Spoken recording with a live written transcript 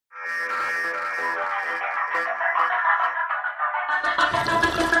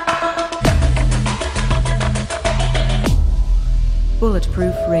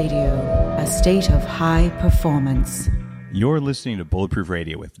Bulletproof Radio, a state of high performance. You're listening to Bulletproof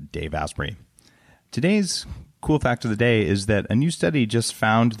Radio with Dave Asprey. Today's cool fact of the day is that a new study just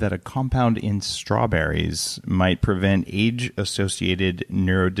found that a compound in strawberries might prevent age-associated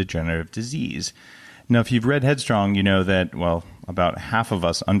neurodegenerative disease. Now, if you've read Headstrong, you know that, well, about half of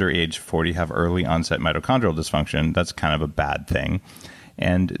us under age 40 have early onset mitochondrial dysfunction. That's kind of a bad thing.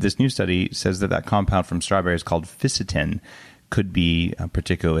 And this new study says that that compound from strawberries called ficitin could be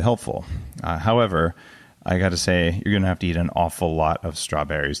particularly helpful. However, I got to say, you're going to have to eat an awful lot of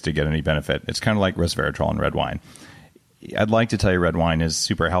strawberries to get any benefit. It's kind of like resveratrol in red wine. I'd like to tell you red wine is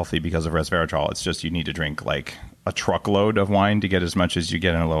super healthy because of resveratrol. It's just you need to drink like a truckload of wine to get as much as you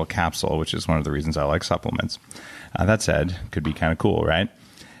get in a little capsule, which is one of the reasons I like supplements. That said, could be kind of cool, right?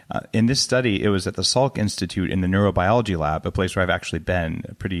 In this study, it was at the Salk Institute in the Neurobiology Lab, a place where I've actually been,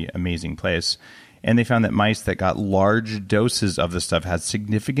 a pretty amazing place. And they found that mice that got large doses of the stuff had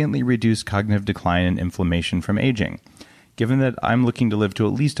significantly reduced cognitive decline and inflammation from aging. Given that I'm looking to live to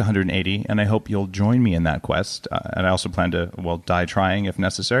at least 180, and I hope you'll join me in that quest, and I also plan to, well, die trying if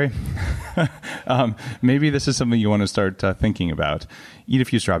necessary, maybe this is something you want to start thinking about. Eat a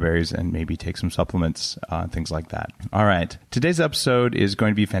few strawberries and maybe take some supplements, things like that. All right. Today's episode is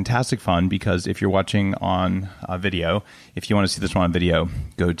going to be fantastic fun because if you're watching on video, if you want to see this one on video,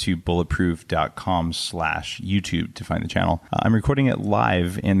 go to bulletproof.com/YouTube to find the channel. I'm recording it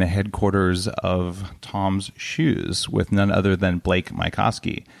live in the headquarters of TOMS Shoes with none other than Blake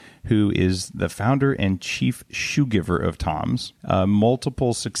Mykoski, who is the founder and chief shoe giver of TOMS, a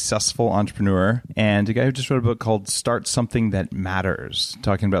multiple successful entrepreneur, and a guy who just wrote a book called Start Something That Matters,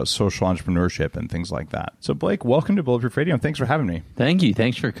 talking about social entrepreneurship and things like that. So Blake, welcome to Bulletproof Radio, and thanks for having me. Thank you.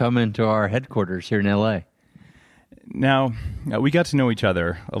 Thanks for coming to our headquarters here in LA. Now, we got to know each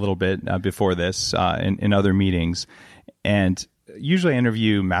other a little bit before this in other meetings, and usually I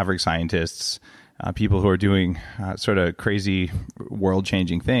interview maverick scientists, people who are doing sort of crazy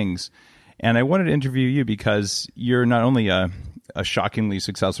world-changing things. And I wanted to interview you because you're not only a shockingly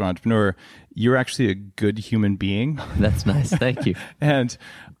successful entrepreneur, you're actually a good human being. That's nice. Thank you. And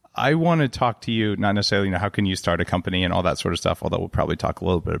I want to talk to you, not necessarily, how can you start a company and all that sort of stuff, although we'll probably talk a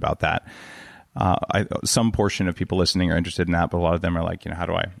little bit about that. Some portion of people listening are interested in that, but a lot of them are like, how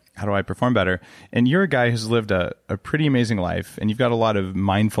do I perform better? And you're a guy who's lived a pretty amazing life, and you've got a lot of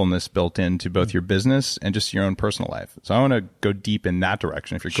mindfulness built into both your business and just your own personal life. So I want to go deep in that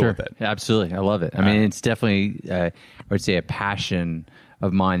direction if you're cool with it. Absolutely. I love it. I mean, it's definitely, I would say, a passion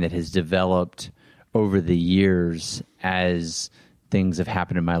of mine that has developed over the years as things have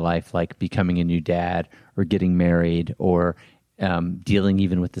happened in my life, like becoming a new dad or getting married or dealing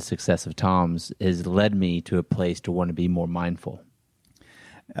even with the success of TOMS has led me to a place to want to be more mindful.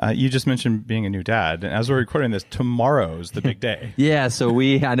 You just mentioned being a new dad, and as we're recording this, tomorrow's the big day. Yeah, so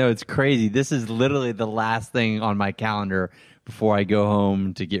I know it's crazy. This is literally the last thing on my calendar before I go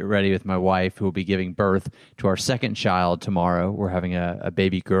home to get ready with my wife, who will be giving birth to our second child tomorrow. We're having a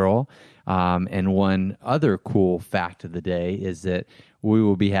baby girl. And one other cool fact of the day is that we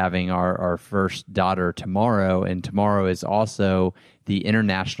will be having our first daughter tomorrow, and tomorrow is also the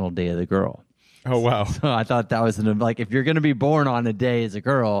International Day of the Girl. Oh, wow. So I thought that was if you're going to be born on a day as a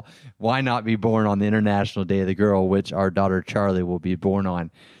girl, why not be born on the International Day of the Girl, which our daughter Charlie will be born on.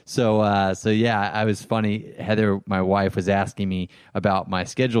 So yeah, I was funny. Heather, my wife, was asking me about my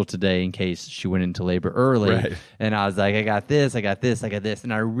schedule today in case she went into labor early. Right. And I was like, I got this.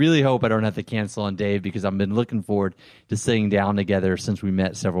 And I really hope I don't have to cancel on Dave because I've been looking forward to sitting down together since we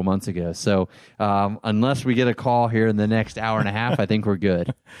met several months ago. So unless we get a call here in the next hour and a half, I think we're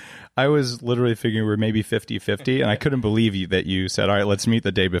good. I was literally figuring we're maybe 50-50, and I couldn't believe that you said, all right, let's meet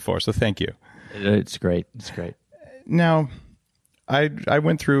the day before. So thank you. It's great. It's great. Now, I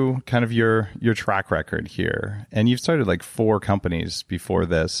went through kind of your track record here, and you've started like 4 companies before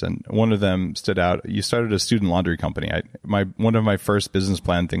this, and one of them stood out. You started a student laundry company. One of my first business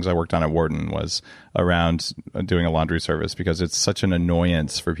plan things I worked on at Wharton was around doing a laundry service because it's such an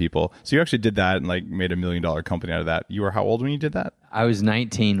annoyance for people. So you actually did that and like made $1 million company out of that. You were how old when you did that? I was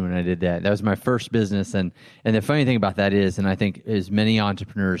 19 when I did that. That was my first business. And the funny thing about that is, and I think as many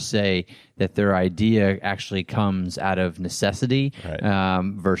entrepreneurs say, that their idea actually comes out of necessity, right,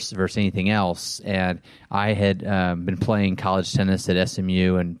 versus anything else. And I had been playing college tennis at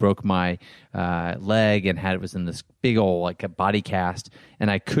SMU and broke my leg and was in this big old like a body cast, and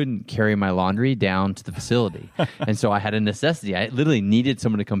I couldn't carry my laundry down to the facility. And so I had a necessity. I literally needed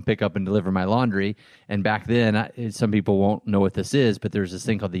someone to come pick up and deliver my laundry. And back then, some people won't know what this is, but there's this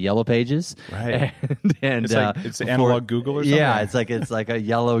thing called the Yellow Pages. Right. And it's analog Google or something. Yeah, it's like a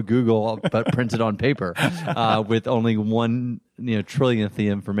yellow Google, but printed on paper, with only one trillionth the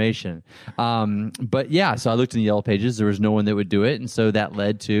information. But yeah, so I looked in the Yellow Pages. There was no one that would do it, and so that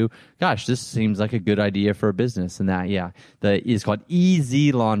led to, gosh, this seems like a good idea for a business. And that, it's called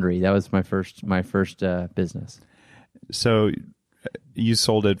Easy Laundry. That was my first business. So you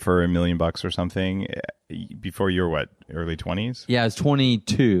sold it for $1 million or something before you were what, early 20s? Yeah, I was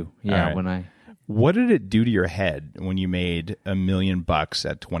 22. Yeah, right. when I. What did it do to your head when you made $1 million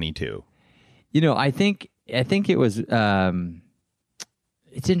at 22? I think it was.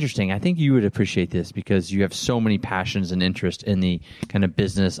 It's interesting. I think you would appreciate this because you have so many passions and interest in the kind of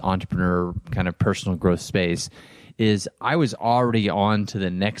business, entrepreneur, kind of personal growth space. Is I was already on to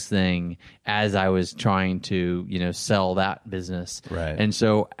the next thing as I was trying to, sell that business. Right. And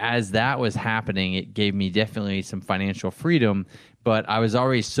so as that was happening, it gave me definitely some financial freedom, but I was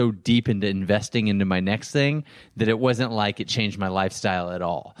already so deep into investing into my next thing that it wasn't like it changed my lifestyle at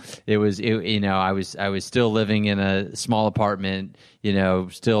all. I was still living in a small apartment,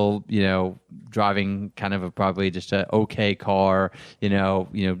 still, driving kind of probably just a okay car,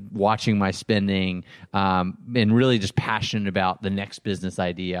 watching my spending, and really just passionate about the next business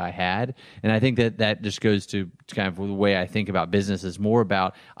idea I had. And I think that just goes to kind of the way I think about business is more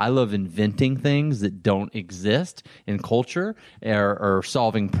about, I love inventing things that don't exist in culture or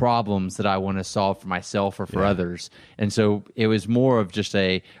solving problems that I want to solve for myself or for others. And so it was more of just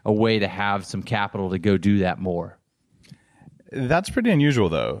a way to have some capital to go do that more. That's pretty unusual,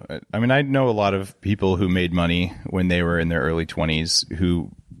 though. I mean, I know a lot of people who made money when they were in their early 20s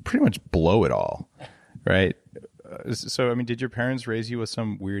who pretty much blow it all, right? So, I mean, did your parents raise you with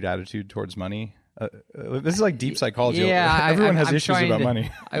some weird attitude towards money? This is like deep psychology. Yeah, everyone has issues about money.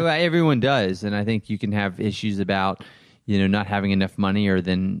 Everyone does, and I think you can have issues about not having enough money or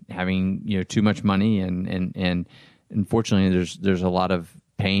then having too much money, and unfortunately, there's a lot of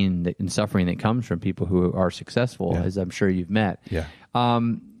pain and suffering that comes from people who are successful, as I'm sure you've met. Yeah.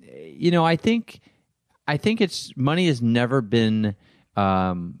 I think it's money has never been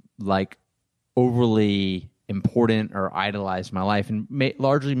like overly important or idolized in my life, and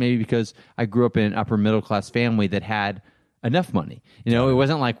largely maybe because I grew up in an upper middle class family that had enough money. It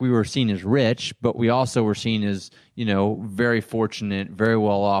wasn't like we were seen as rich, but we also were seen as very fortunate, very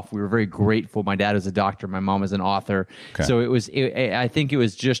well off. We were very grateful. My dad was a doctor. My mom was an author. Okay. So I think it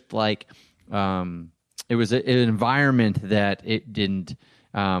was just like it was an environment that it didn't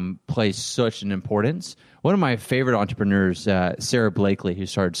place such an importance. One of my favorite entrepreneurs, Sarah Blakely, who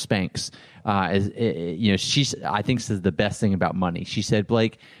started Spanx, I think says the best thing about money. She said,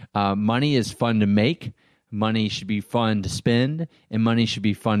 Blake, money is fun to make, money should be fun to spend, and money should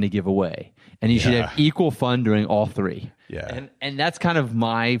be fun to give away. And you should have equal fun doing all three. Yeah. And that's kind of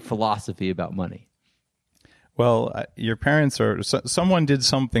my philosophy about money. Well, your parents someone did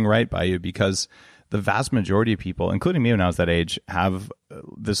something right by you, because the vast majority of people, including me when I was that age, have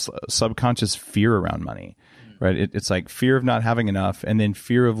this subconscious fear around money, right? It's like fear of not having enough, and then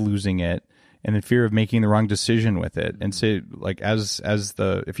fear of losing it, and then fear of making the wrong decision with it. And so, like,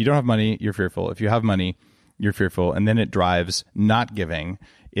 if you don't have money, you're fearful. If you have money, you're fearful. And then it drives not giving.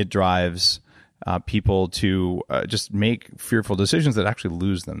 It drives people to just make fearful decisions that actually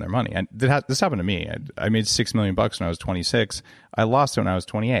lose them their money. And this happened to me. I made $6 million when I was 26. I lost it when I was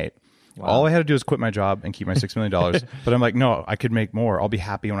 28. Wow. All I had to do was quit my job and keep my $6 million. But I'm like, no, I could make more. I'll be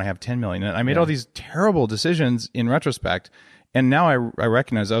happy when I have 10 million. And I made all these terrible decisions in retrospect. And now I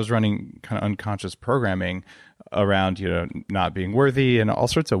recognize I was running kind of unconscious programming around, not being worthy and all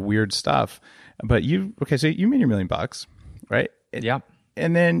sorts of weird stuff. But so you made your $1 million, right? Yeah.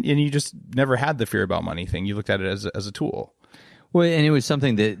 And you just never had the fear about money thing. You looked at it as a tool. Well, and it was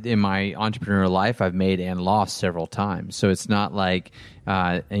something that in my entrepreneurial life I've made and lost several times. So it's not like,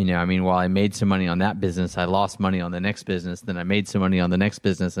 while I made some money on that business, I lost money on the next business, then I made some money on the next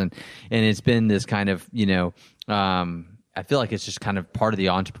business. And it's been this kind of, I feel like it's just kind of part of the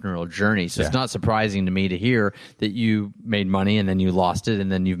entrepreneurial journey. So it's not surprising to me to hear that you made money and then you lost it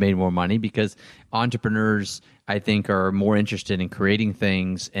and then you've made more money, because entrepreneurs, I think, are more interested in creating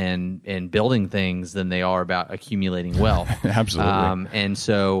things and building things than they are about accumulating wealth. Absolutely. And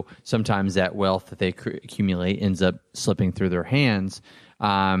so sometimes that wealth that they accumulate ends up slipping through their hands.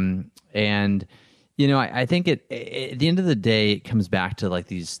 I think at the end of the day, it comes back to like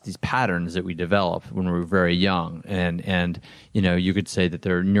these patterns that we develop when we're very young, and you could say that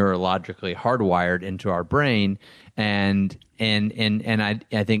they're neurologically hardwired into our brain, and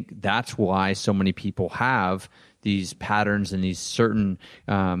I think that's why so many people have these patterns and these certain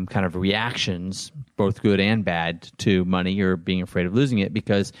kind of reactions, both good and bad, to money or being afraid of losing it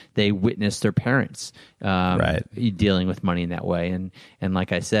because they witnessed their parents dealing with money in that way. And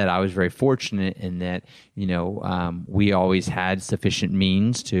like I said, I was very fortunate in that, we always had sufficient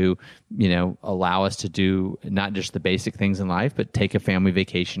means to, allow us to do not just the basic things in life, but take a family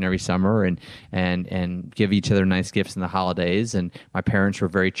vacation every summer and give each other nice gifts in the holidays. And my parents were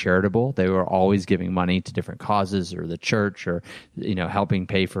very charitable. They were always giving money to different causes or the church or, helping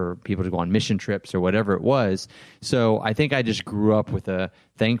pay for people to go on mission trips or whatever it was. So I think I just grew up with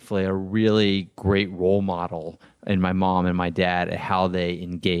thankfully, a really great role model in my mom and my dad at how they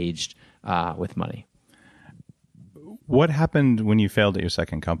engaged with money. What happened when you failed at your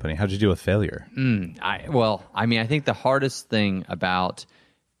second company? How did you deal with failure? I think the hardest thing about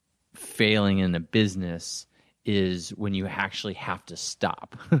failing in a business is when you actually have to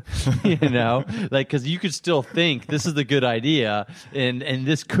stop, because you could still think this is a good idea and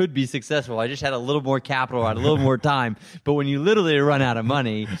this could be successful. I just had a little more capital, I had a little more time. But when you literally run out of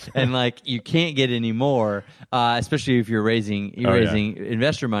money and you can't get any more, especially if you're raising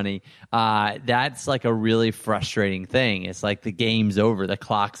investor money, that's like a really frustrating thing. It's like the game's over, the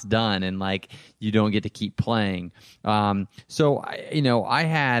clock's done, and you don't get to keep playing. So I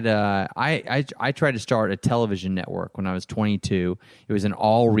tried to start a television network when I was 22. It was an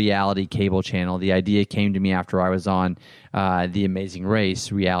all-reality cable channel. The idea came to me after I was on The Amazing Race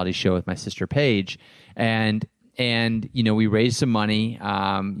reality show with my sister Paige, and we raised some money,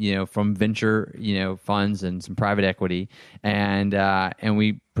 from venture, funds and some private equity, and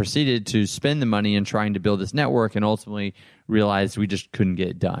we proceeded to spend the money in trying to build this network, and ultimately realized we just couldn't get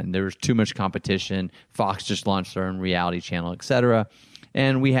it done. There was too much competition. Fox just launched their own reality channel, etc.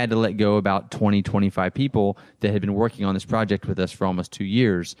 And we had to let go about 20, 25 people that had been working on this project with us for almost 2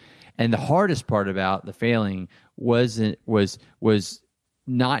 years. And the hardest part about the failing was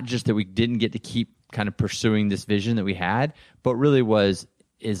not just that we didn't get to keep kind of pursuing this vision that we had, but really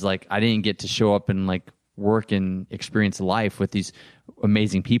I didn't get to show up and work and experience life with these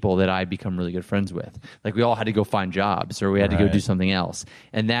amazing people that I become really good friends with. We all had to go find jobs or we had to go do something else.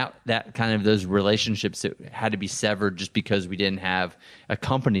 And that kind of those relationships that had to be severed just because we didn't have a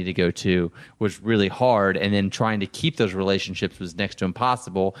company to go to was really hard. And then trying to keep those relationships was next to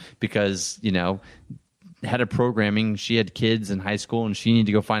impossible because, head of programming, she had kids in high school and she needed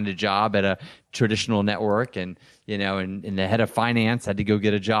to go find a job at a traditional network, and and the head of finance had to go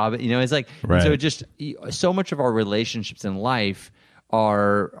get a job. It's so just so much of our relationships in life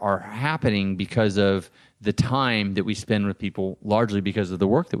are happening because of the time that we spend with people, largely because of the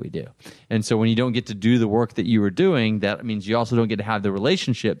work that we do. And so when you don't get to do the work that you were doing, that means you also don't get to have the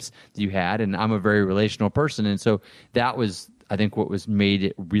relationships that you had. And I'm a very relational person, and so that was, I think, what was made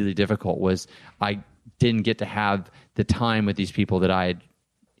it really difficult was I didn't get to have the time with these people that I had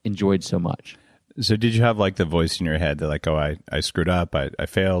enjoyed so much. So did you have the voice in your head that I screwed up, I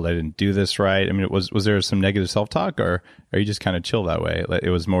failed, I didn't do this right? I mean, was there some negative self-talk, or are you just kind of chill that way? It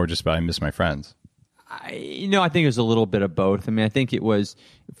was more just about I miss my friends. I think it was a little bit of both. I mean, I think it was,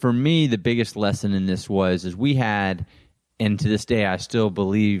 for me, the biggest lesson in this is we had, and to this day I still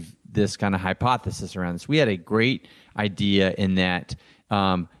believe this kind of hypothesis around this, we had a great idea in that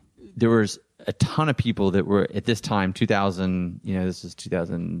there was a ton of people that were at this time, 2000, this is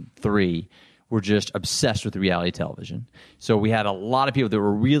 2003, were just obsessed with reality television. So we had a lot of people that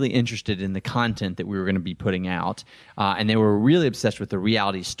were really interested in the content that we were going to be putting out, and they were really obsessed with the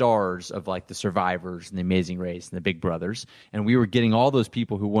reality stars of the Survivors and the Amazing Race and the Big Brothers. And we were getting all those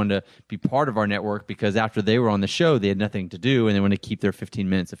people who wanted to be part of our network because after they were on the show, they had nothing to do and they wanted to keep their 15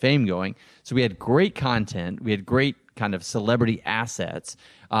 minutes of fame going. So we had great content. We had great kind of celebrity assets.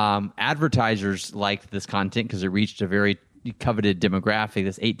 Advertisers liked this content because it reached a very coveted demographic,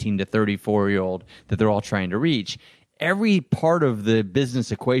 this 18 to 34-year-old that they're all trying to reach. Every part of the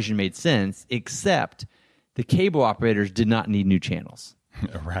business equation made sense, except the cable operators did not need new channels.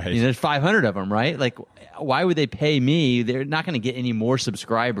 Right. There's 500 of them, right? Why would they pay me? They're not going to get any more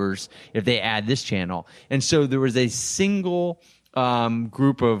subscribers if they add this channel. And so there was a single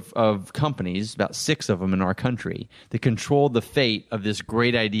group of companies, about 6 of them in our country, that controlled the fate of this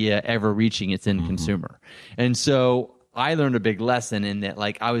great idea ever reaching its end consumer. And so I learned a big lesson in that,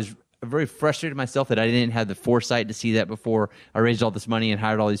 I was very frustrated myself that I didn't have the foresight to see that before I raised all this money and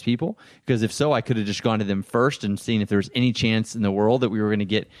hired all these people. Because if so, I could have just gone to them first and seen if there was any chance in the world that we were going to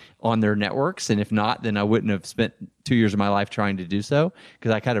get on their networks. And if not, then I wouldn't have spent 2 years of my life trying to do so,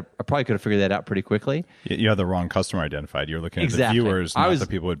 because I probably could have figured that out pretty quickly. You had the wrong customer identified. You were looking at Exactly. the viewers, not the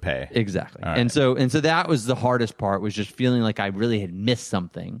people who would pay. Exactly. Right. And so that was the hardest part, was just feeling like I really had missed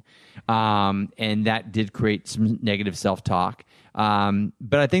something. And that did create some negative self-talk.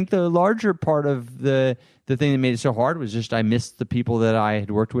 But I think the larger part of the thing that made it so hard was just I missed the people that I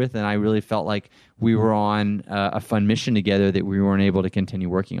had worked with, and I really felt like we were on a fun mission together that we weren't able to continue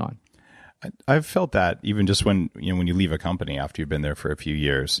working on. I've felt that even just when you leave a company after you've been there for a few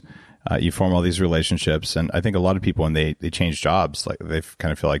years, you form all these relationships, and I think a lot of people when they change jobs, like they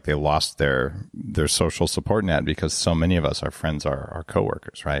kind of feel like they lost their social support net, because so many of us, our friends, are our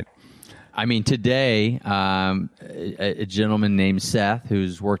coworkers, right? I mean, today, a gentleman named Seth,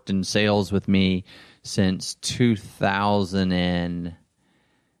 who's worked in sales with me since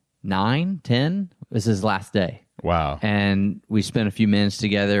 2009, 10, was his last day. Wow. And we spent a few minutes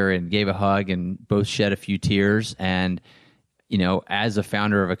together and gave a hug and both shed a few tears. And, as a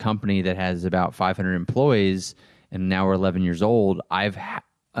founder of a company that has about 500 employees, and now we're 11 years old, I've had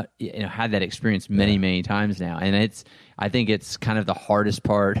that experience many times now. And I think it's kind of the hardest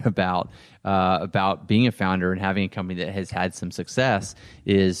part about being a founder and having a company that has had some success,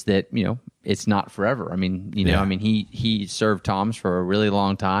 is that, it's not forever. I mean, he served TOMS for a really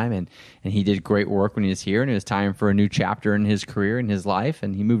long time, and he did great work when he was here, and it was time for a new chapter in his career and his life,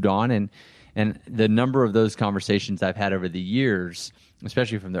 and he moved on. And the number of those conversations I've had over the years,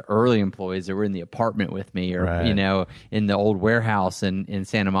 especially from the early employees that were in the apartment with me, or right. In the old warehouse in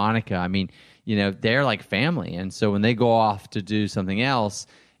Santa Monica, I mean, they're like family. And so when they go off to do something else,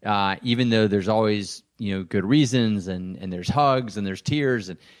 even though there's always good reasons, and there's hugs and there's tears,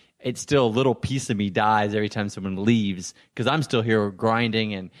 and it's still a little piece of me dies every time someone leaves, because I'm still here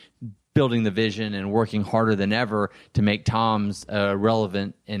grinding and building the vision and working harder than ever to make TOMS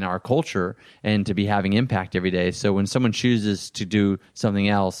relevant in our culture and to be having impact every day. So when someone chooses to do something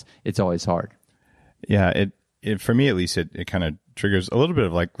else, it's always hard. Yeah, it for me at least, it kind of triggers a little bit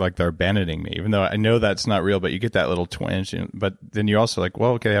of like they're abandoning me, even though I know that's not real, but you get that little twinge. But then you're also like,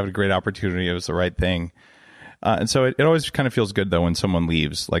 well, okay, I have a great opportunity. It was the right thing. And so it always kind of feels good though when someone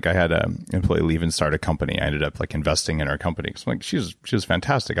leaves. Like I had an employee leave and start a company. I ended up like investing in her company. So I'm like, she was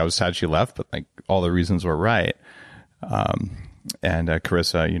fantastic. I was sad she left, but like all the reasons were right. And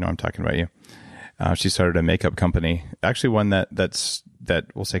Carissa, I'm talking about you. She started a makeup company, actually one that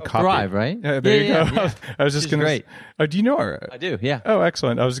we'll say copy. Thrive, right? Yeah, there you go. Yeah. I was just going to. Great. Oh, do you know her? I do. Yeah. Oh,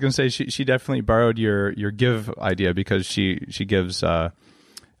 excellent. I was going to say she definitely borrowed your give idea, because she gives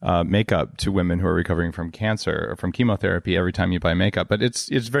makeup to women who are recovering from cancer or from chemotherapy every time you buy makeup. But it's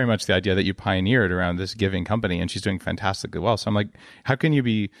very much the idea that you pioneered around this giving company, and she's doing fantastically well. So I'm like, how can you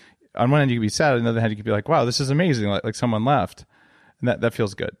be, on one hand you can be sad, on the other hand you can be like, wow, this is amazing, like someone left, and that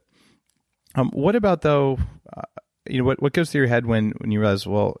feels good. What about though, what goes through your head when you realize,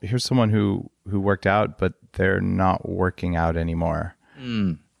 well, here's someone who worked out, but they're not working out anymore?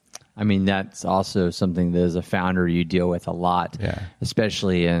 I mean, that's also something that as a founder you deal with a lot,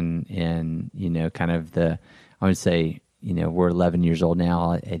 especially in kind of I would say, we're 11 years old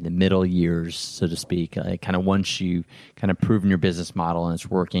now, in the middle years, so to speak. Kind of once you kind of proven your business model and it's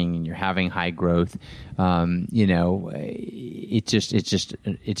working and you're having high growth, it's just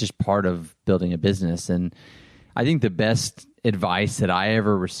part of building a business. And I think the best advice that I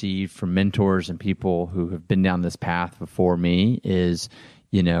ever received from mentors and people who have been down this path before me is,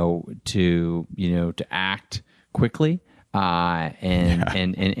 to act quickly,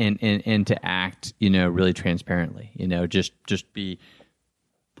 and to act, really transparently, just be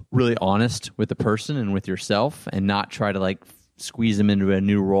really honest with the person and with yourself, and not try to like squeeze them into a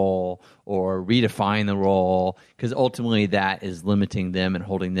new role or redefine the role, because ultimately that is limiting them and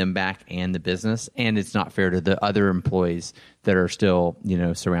holding them back and the business, and it's not fair to the other employees that are still,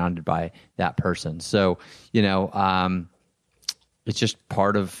 surrounded by that person. So, it's just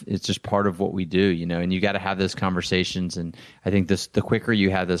part of what we do, and you got to have those conversations. And I think the quicker you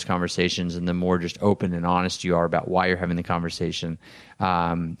have those conversations and the more just open and honest you are about why you're having the conversation,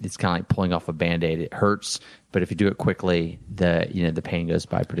 it's kind of like pulling off a Band-Aid. It hurts, but if you do it quickly, the pain goes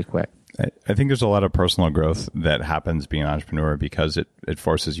by pretty quick. I think there's a lot of personal growth that happens being an entrepreneur, because it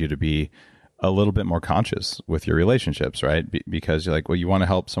forces you to be a little bit more conscious with your relationships, right? Because you're like, well, you want to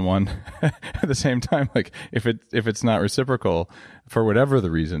help someone at the same time. Like if it's not reciprocal for whatever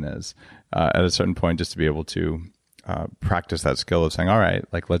the reason is, at a certain point, just to be able to practice that skill of saying, all right,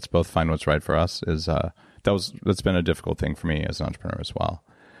 like let's both find what's right for us, that's been a difficult thing for me as an entrepreneur as well.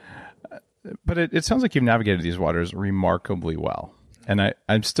 But it sounds like you've navigated these waters remarkably well. And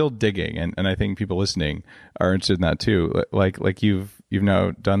I'm still digging, and I think people listening are interested in that too. Like you've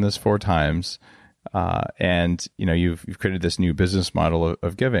now done this 4 times, and you've created this new business model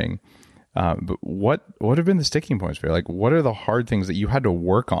of giving. But what have been the sticking points for you? Like, what are the hard things that you had to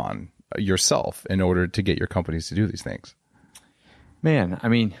work on yourself in order to get your companies to do these things? Man, I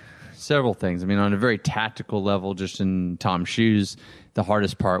mean, several things. I mean, on a very tactical level, just in TOMS shoes, the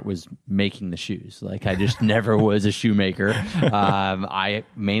hardest part was making the shoes. Like, I just never was a shoemaker. I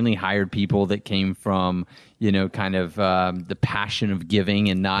mainly hired people that came from, kind of the passion of giving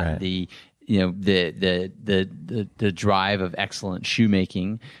and not right. the drive of excellent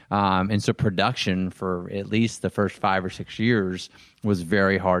shoemaking. And so production for at least the first 5 or 6 years was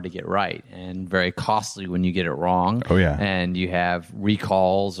very hard to get right and very costly when you get it wrong. Oh yeah. And you have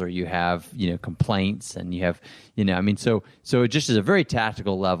recalls or you have, complaints and you have, so it just is a very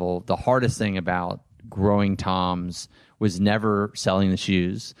tactical level. The hardest thing about growing TOMS was never selling the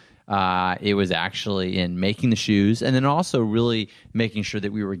shoes. It was actually in making the shoes and then also really making sure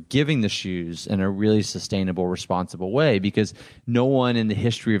that we were giving the shoes in a really sustainable, responsible way, because no one in the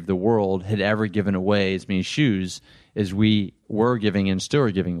history of the world had ever given away as many shoes as we were giving and still are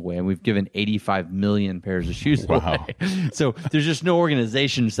giving away. And we've given 85 million pairs of shoes away. So there's just no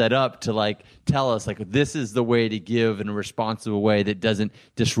organization set up to tell us this is the way to give in a responsible way that doesn't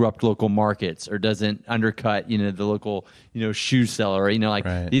disrupt local markets or doesn't undercut, the local, shoe seller.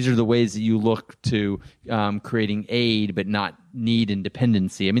 Right. These are the ways that you look to creating aid but not need and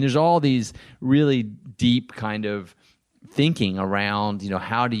dependency. I mean, there's all these really deep kind of thinking around,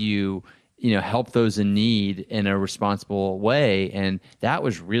 how do you help those in need in a responsible way. And that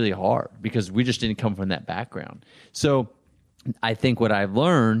was really hard because we just didn't come from that background. So I think what I've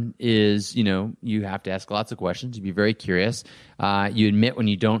learned is, you have to ask lots of questions. You be very curious. You admit when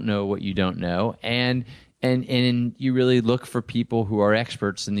you don't know what you don't know. And you really look for people who are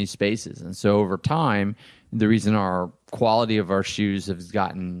experts in these spaces. And so over time, the reason our quality of our shoes has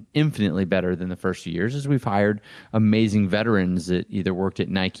gotten infinitely better than the first few years is we've hired amazing veterans that either worked at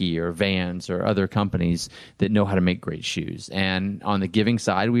Nike or Vans or other companies that know how to make great shoes. And on the giving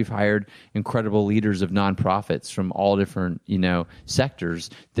side, we've hired incredible leaders of nonprofits from all different, sectors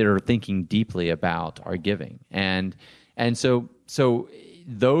that are thinking deeply about our giving. And so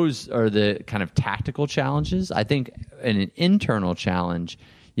those are the kind of tactical challenges. I think an internal challenge,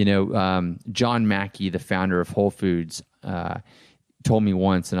 John Mackey, the founder of Whole Foods, told me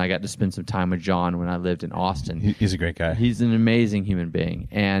once, and I got to spend some time with John when I lived in Austin. He's a great guy. He's an amazing human being.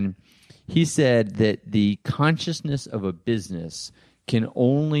 And he said that the consciousness of a business can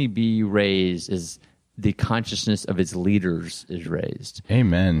only be raised as the consciousness of its leaders is raised.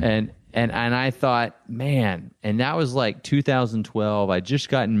 Amen. And I thought, man, and that was 2012. I'd just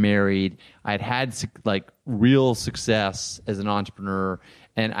gotten married. I'd had real success as an entrepreneur,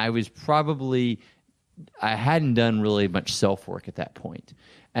 and I hadn't done really much self-work at that point.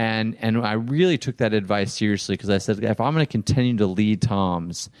 And I really took that advice seriously because I said, if I'm going to continue to lead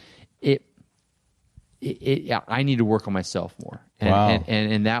TOMS, I need to work on myself more.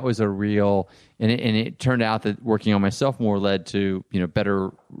 And that was a real, and it turned out that working on myself more led to,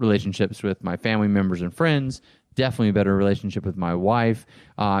 better relationships with my family members and friends, definitely a better relationship with my wife.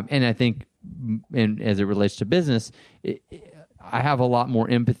 And I think, and as it relates to business, I have a lot more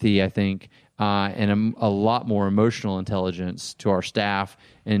empathy, I think, and a lot more emotional intelligence to our staff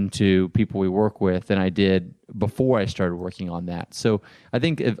and to people we work with than I did before I started working on that. So I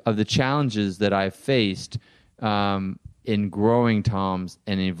think of the challenges that I've faced in growing TOMS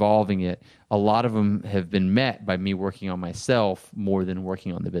and evolving it, a lot of them have been met by me working on myself more than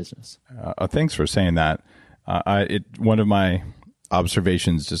working on the business. Thanks for saying that. One of my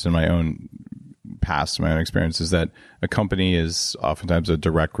observations just in my own past, my own experience, is that a company is oftentimes a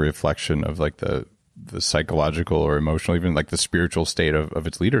direct reflection of the psychological or emotional, even the spiritual state of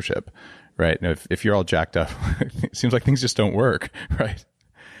its leadership, right? And if you're all jacked up, it seems like things just don't work, right?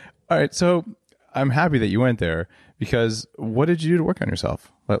 All right, so I'm happy that you went there, because what did you do to work on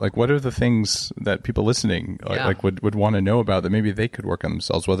yourself? What are the things that people listening would want to know about that maybe they could work on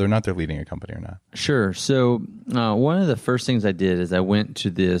themselves, whether or not they're leading a company or not? Sure. So one of the first things I did is I went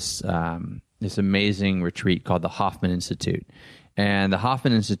to this amazing retreat called the Hoffman Institute. And the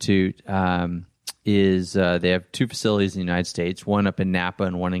Hoffman Institute is they have 2 facilities in the United States, one up in Napa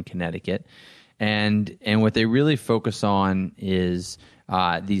and one in Connecticut. And what they really focus on is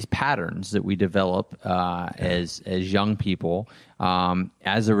these patterns that we develop as young people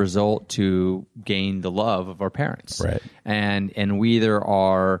as a result to gain the love of our parents. Right. And we either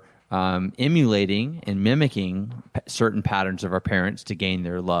are emulating and mimicking certain patterns of our parents to gain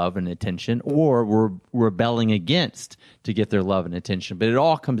their love and attention, or we're rebelling against to get their love and attention. But it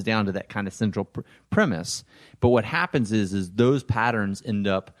all comes down to that kind of central premise. But what happens is those patterns end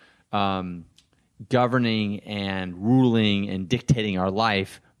up governing and ruling and dictating our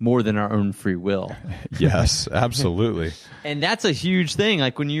life more than our own free will. Yes, absolutely. And that's a huge thing.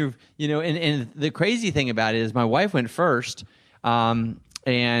 Like when and the crazy thing about it is my wife went first,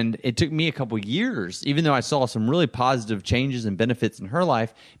 and it took me a couple years, even though I saw some really positive changes and benefits in her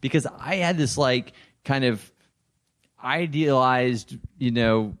life, because I had this like kind of idealized,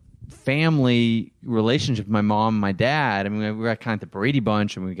 family relationship with my mom and my dad. I mean, we were kind of the Brady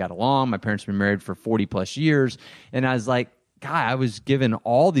Bunch, and we got along. My parents have been married for 40 plus years. And I was like, God, I was given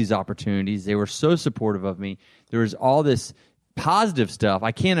all these opportunities. They were so supportive of me. There was all this positive stuff.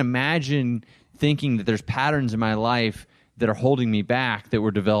 I can't imagine thinking that there's patterns in my life that are holding me back that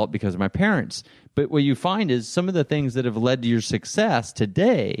were developed because of my parents. But what you find is some of the things that have led to your success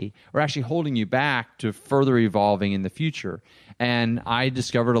today are actually holding you back to further evolving in the future. And I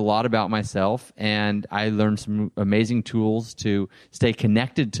discovered a lot about myself, and I learned some amazing tools to stay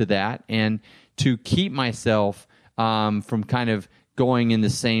connected to that and to keep myself from kind of going in the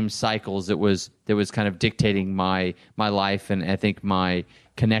same cycles that was kind of dictating my life, and I think my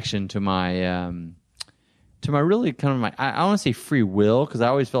connection to my really kind of my, I don't want to say free will, because I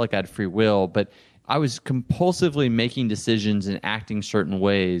always felt like I had free will, but I was compulsively making decisions and acting certain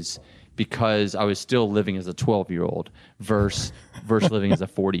ways because I was still living as a 12-year-old versus living as a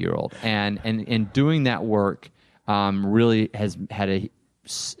 40-year-old. And doing that work really has had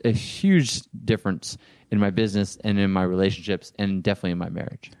a huge difference in my business and in my relationships and definitely in my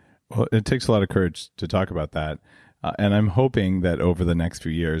marriage. Well, it takes a lot of courage to talk about that. And I'm hoping that over the next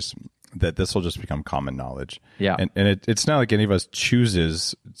few years that this will just become common knowledge. Yeah. And it's not like any of us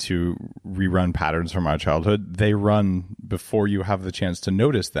chooses to rerun patterns from our childhood. They run before you have the chance to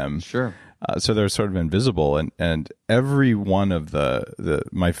notice them. Sure. So they're sort of invisible. And every one of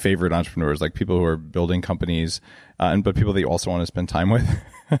my favorite entrepreneurs, like people who are building companies, but people that you also want to spend time with,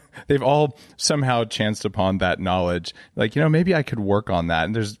 they've all somehow chanced upon that knowledge. Like, maybe I could work on that.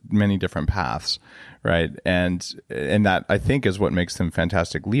 And there's many different paths, right? And that, I think, is what makes them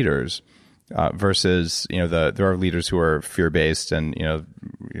fantastic leaders. Versus, there are leaders who are fear-based and,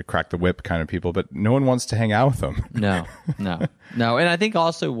 crack the whip kind of people, but no one wants to hang out with them. No. And I think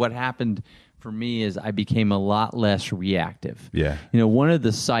also what happened for me is I became a lot less reactive. Yeah. One of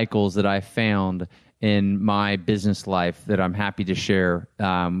the cycles that I found in my business life that I'm happy to share,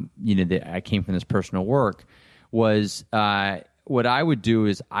 that I came from this personal work, was what I would do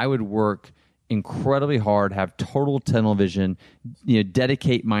is I would work incredibly hard, have total tunnel vision,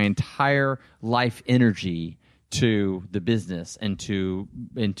 dedicate my entire life energy to the business and to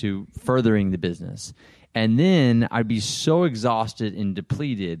furthering the business. And then I'd be so exhausted and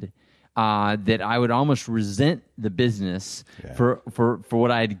depleted that I would almost resent the business for what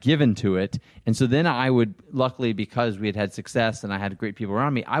I had given to it. And so then I would, luckily, because we had success and I had great people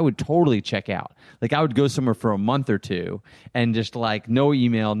around me, I would totally check out. Like I would go somewhere for a month or two and just like no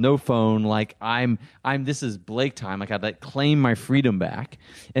email, no phone, like this is Blake time. Like I'd claim my freedom back.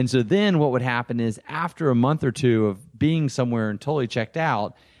 And so then what would happen is after a month or two of being somewhere and totally checked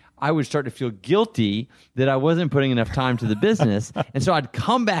out, I would start to feel guilty that I wasn't putting enough time to the business. And so I'd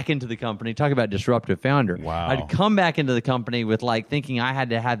come back into the company, talk about disruptive founder. Wow. I'd come back into the company with thinking I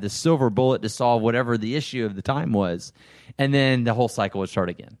had to have the silver bullet to solve whatever the issue of the time was. And then the whole cycle would start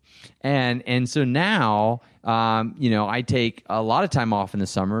again. And so now, I take a lot of time off in the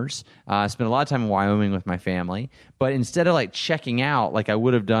summers, spend a lot of time in Wyoming with my family. But instead of checking out like I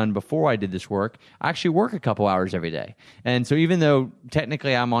would have done before I did this work, I actually work a couple hours every day. And so even though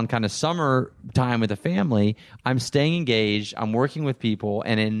technically I'm on kind of summer time with the family, I'm staying engaged, I'm working with people.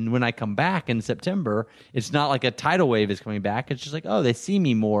 And when I come back in September, it's not like a tidal wave is coming back. It's just like, oh, they see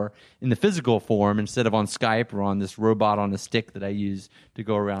me more in the physical form instead of on Skype or on this robot on a stick that I use to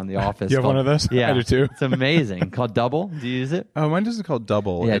go around the office. You have one of those? Yeah. I do too. It's amazing. Called Double. Do you use it? Oh, mine is called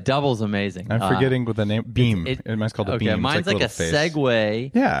Double. Yeah, Double's amazing. I'm forgetting what the name. Beam. Mine's called a Beam. Mine's like a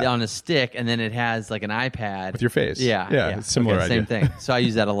Segway on a stick, and then it has like an iPad. With your face. Yeah. It's similar idea. Same thing. So I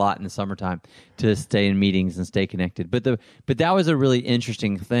use that a lot in the summertime to stay in meetings and stay connected. But that was a really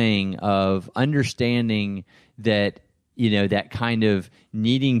interesting thing of understanding that, that kind of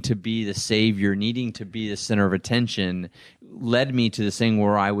needing to be the savior, needing to be the center of attention led me to this thing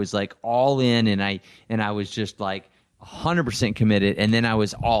where I was like all in and I was just like 100% committed, and then I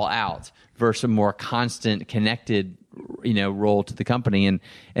was all out versus a more constant connected, role to the company. And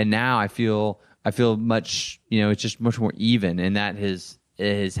now I feel much, it's just much more even, and that has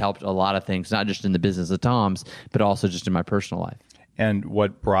it has helped a lot of things, not just in the business of Tom's, but also just in my personal life. And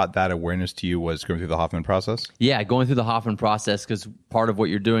what brought that awareness to you was going through the Hoffman process? Yeah, going through the Hoffman process, because part of what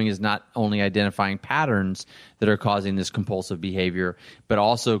you're doing is not only identifying patterns that are causing this compulsive behavior, but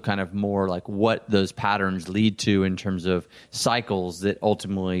also kind of more like what those patterns lead to in terms of cycles that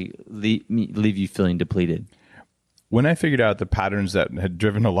ultimately leave you feeling depleted. When I figured out the patterns that had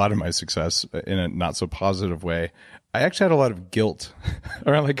driven a lot of my success in a not so positive way, I actually had a lot of guilt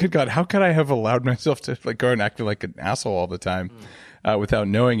around like, good God, how could I have allowed myself to like go and act like an asshole all the time without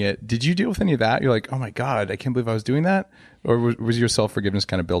knowing it? Did you deal with any of that? You're like, oh my God, I can't believe I was doing that? Or was your self-forgiveness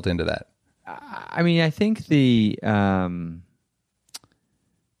kind of built into that? I mean, I think the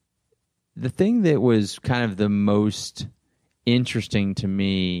thing that was kind of the most interesting to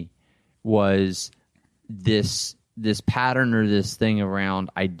me was this pattern or this thing around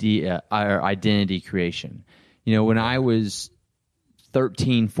idea or identity creation. You know, when I was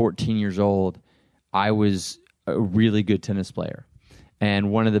 13, 14 years old, I was a really good tennis player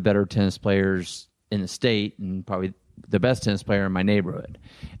and one of the better tennis players in the state and probably the best tennis player in my neighborhood.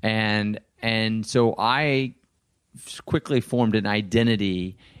 And so I quickly formed an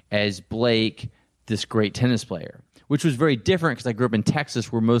identity as Blake, this great tennis player, which was very different because I grew up in Texas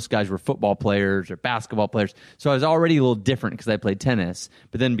where most guys were football players or basketball players. So I was already a little different because I played tennis.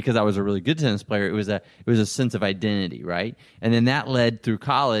 But then because I was a really good tennis player, it was a sense of identity, right? And then that led through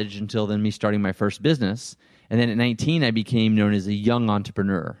college until then me starting my first business. And then at 19, I became known as a young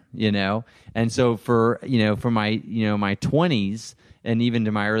entrepreneur, you know? And so for my 20s, and even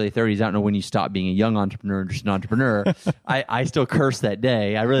to my early 30s, I don't know when you stop being a young entrepreneur and just an entrepreneur. I still curse that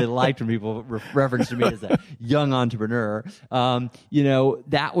day. I really liked when people reference to me as a young entrepreneur.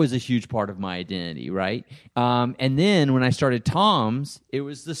 That was a huge part of my identity, right? And then when I started TOMS, it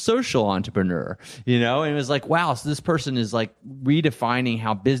was the social entrepreneur, you know? And it was like, wow, so this person is like redefining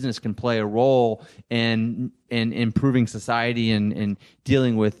how business can play a role in improving society and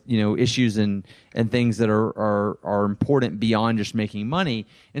dealing with, you know, issues and things that are important beyond just making money.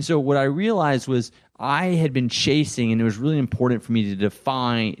 And so what I realized was I had been chasing, and it was really important for me to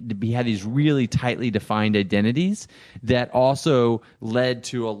have these really tightly defined identities that also led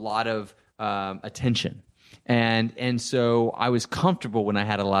to a lot of attention. And so I was comfortable when I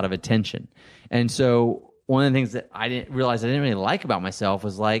had a lot of attention. And so one of the things that I didn't realize I didn't really like about myself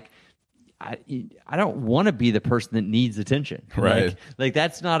was like, I don't want to be the person that needs attention. Right. Like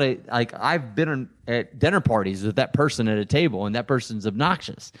that's not I've been at dinner parties with that person at a table and that person's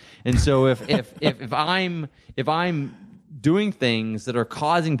obnoxious. And so if I'm doing things that are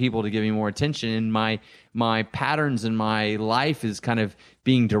causing people to give me more attention and my patterns in my life is kind of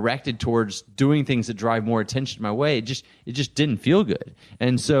being directed towards doing things that drive more attention my way, it just didn't feel good.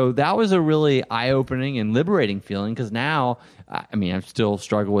 And so that was a really eye-opening and liberating feeling because now, I mean, I still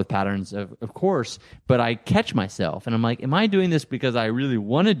struggle with patterns, of course, but I catch myself and I'm like, am I doing this because I really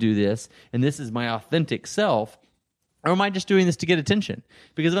want to do this and this is my authentic self? Or am I just doing this to get attention?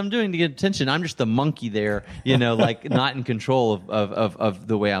 Because if I'm doing it to get attention, I'm just the monkey there, you know, like not in control of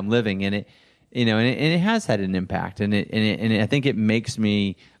the way I'm living. And it has had an impact. And I think it makes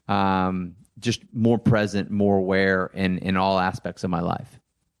me just more present, more aware in all aspects of my life.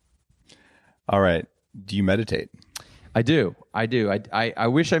 All right. Do you meditate? I do. I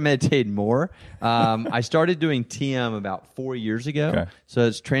wish I meditated more. I started doing TM about 4 years ago. Okay. So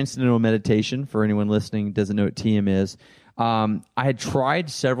it's transcendental meditation. For anyone listening who doesn't know what TM is. I had tried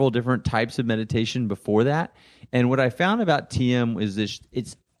several different types of meditation before that. And what I found about TM is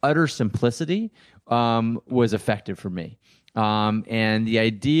its utter simplicity was effective for me. And the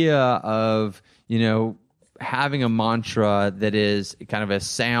idea of, you know, having a mantra that is kind of a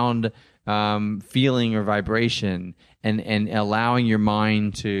sound feeling or vibration and allowing your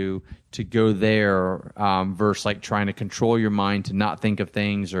mind to go there versus like trying to control your mind to not think of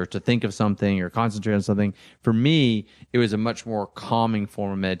things or to think of something or concentrate on something. For me, it was a much more calming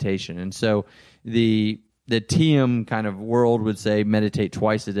form of meditation. And so the TM kind of world would say meditate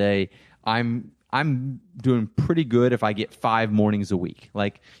twice a day. I'm doing pretty good if I get 5 mornings a week.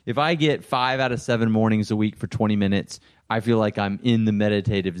 Like if I get 5 out of 7 mornings a week for 20 minutes, I feel like I'm in the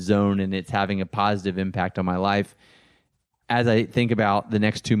meditative zone and it's having a positive impact on my life. As I think about the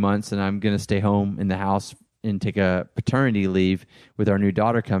next 2 months and I'm going to stay home in the house and take a paternity leave with our new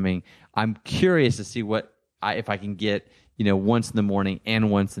daughter coming, I'm curious to see if I can get, you know, once in the morning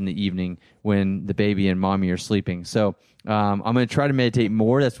and once in the evening when the baby and mommy are sleeping. So I'm going to try to meditate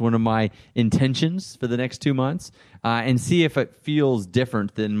more. That's one of my intentions for the next 2 months, and see if it feels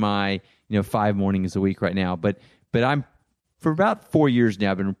different than my 5 mornings a week right now. But I'm for about 4 years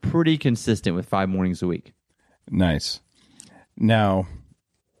now, I've been pretty consistent with 5 mornings a week. Nice. Now,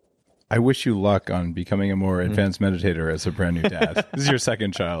 I wish you luck on becoming a more advanced meditator as a brand new dad. This is your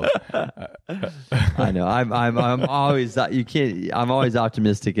second child. I know. I'm always I'm always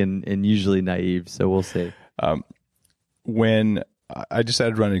optimistic and usually naive. So we'll see. When I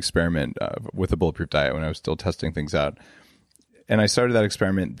decided to run an experiment with a bulletproof diet when I was still testing things out. And I started that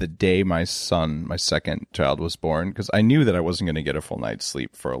experiment the day my son, my second child, was born, because I knew that I wasn't going to get a full night's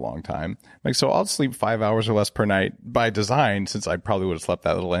sleep for a long time. Like, so I'll sleep 5 hours or less per night by design, since I probably would have slept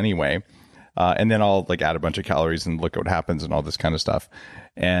that little anyway. And then I'll like add a bunch of calories and look at what happens and all this kind of stuff.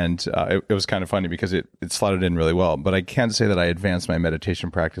 And it was kind of funny because it slotted in really well. But I can't say that I advanced my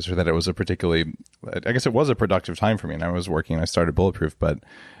meditation practice or that it was a particularly, I guess it was a productive time for me. And I was working and I started Bulletproof. But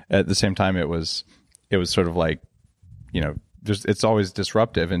at the same time, it was sort of like, it's always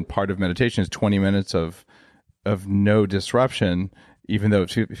disruptive. And part of meditation is 20 minutes of no disruption, even though it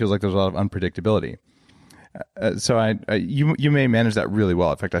feels like there's a lot of unpredictability. So you may manage that really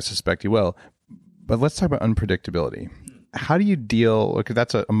well. In fact, I suspect you will. But let's talk about unpredictability. How do you deal? Look,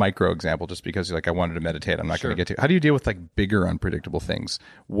 that's a micro example, just because you're like, I wanted to meditate. I'm not going to get to. How do you deal with like bigger unpredictable things?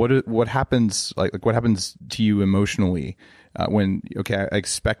 What happens? Like what happens to you emotionally when I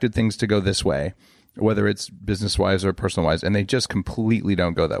expected things to go this way, whether it's business wise or personal wise, and they just completely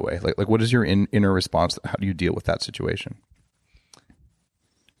don't go that way? Like what is your inner response? How do you deal with that situation?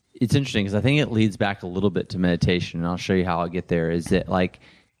 It's interesting because I think it leads back a little bit to meditation, and I'll show you how I'll get there. Is that like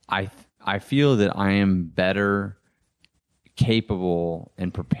I feel that I am better capable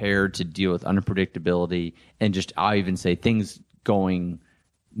and prepared to deal with unpredictability and just, I'll even say, things going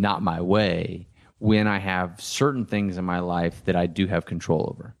not my way when I have certain things in my life that I do have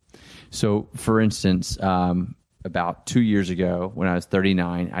control over. So for instance, about 2 years ago when I was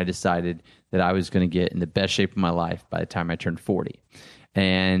 39, I decided that I was going to get in the best shape of my life by the time I turned 40.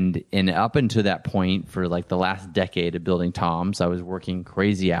 And up until that point, for like the last decade of building TOMS, I was working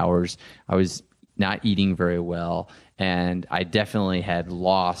crazy hours. I was not eating very well, and I definitely had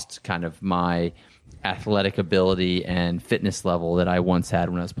lost kind of my athletic ability and fitness level that I once had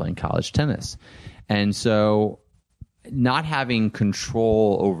when I was playing college tennis. And so not having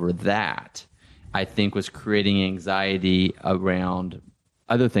control over that, I think, was creating anxiety around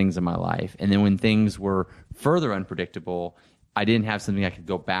other things in my life. And then when things were further unpredictable, I didn't have something I could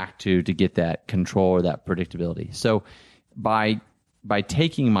go back to get that control or that predictability. So by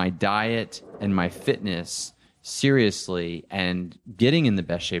taking my diet and my fitness seriously and getting in the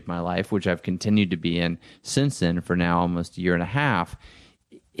best shape of my life, which I've continued to be in since then for now almost a year and a half,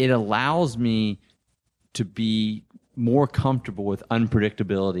 it allows me to be more comfortable with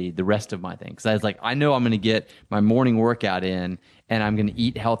unpredictability the rest of my things. I was like, I know I'm going to get my morning workout in, and I'm going to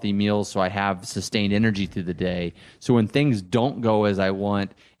eat healthy meals so I have sustained energy through the day. So when things don't go as I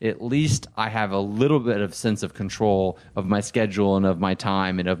want, at least I have a little bit of sense of control of my schedule and of my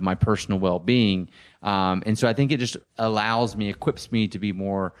time and of my personal well-being. And so I think it just equips me to be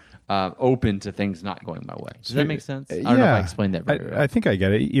more open to things not going my way. Does that make sense? I don't know if I explained that very well. I think I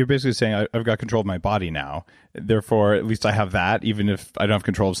get it. You're basically saying I've got control of my body now. Therefore, at least I have that, even if I don't have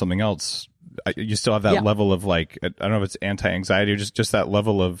control of something else. You still have that level of like, I don't know if it's anti-anxiety or just that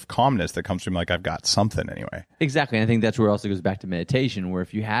level of calmness that comes from like, I've got something anyway. Exactly. And I think that's where it also goes back to meditation, where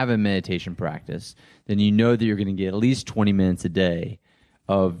if you have a meditation practice, then you know that you're going to get at least 20 minutes a day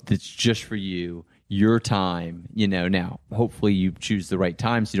of that's just for you, your time. Now hopefully you choose the right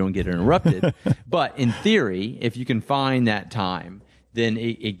time so you don't get interrupted. But in theory, if you can find that time, then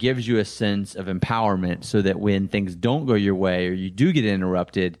it gives you a sense of empowerment so that when things don't go your way or you do get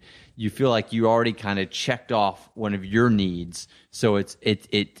interrupted, you feel like you already kind of checked off one of your needs. So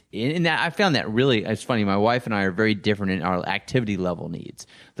and that I found that really, it's funny. My wife and I are very different in our activity level needs.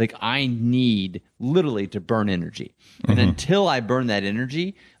 Like I need literally to burn energy. And until I burn that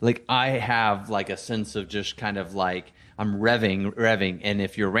energy, like I have like a sense of just kind of like, I'm revving. And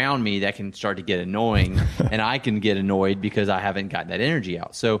if you're around me, that can start to get annoying. And I can get annoyed because I haven't gotten that energy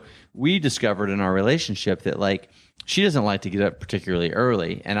out. So we discovered in our relationship that like, she doesn't like to get up particularly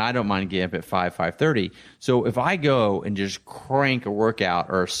early, and I don't mind getting up at 5:30. So if I go and just crank a workout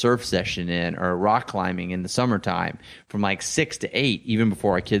or a surf session in or rock climbing in the summertime from like 6 to 8, even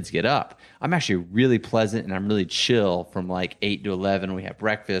before our kids get up, I'm actually really pleasant and I'm really chill from like 8 to 11. We have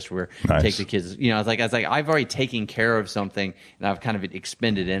breakfast. We take the kids. I was like, I've already taken care of something and I've kind of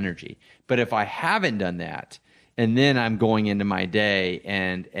expended energy. But if I haven't done that, and then I'm going into my day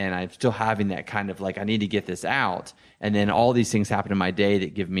and I'm still having that kind of like, I need to get this out. And then all these things happen in my day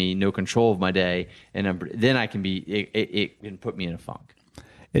that give me no control of my day. And then I can it can put me in a funk.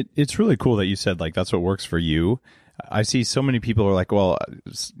 It's really cool that you said like, that's what works for you. I see so many people who are like, well,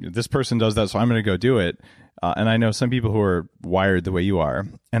 this person does that, so I'm going to go do it. And I know some people who are wired the way you are.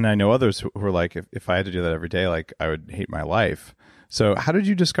 And I know others who are like, if I had to do that every day, like I would hate my life. So how did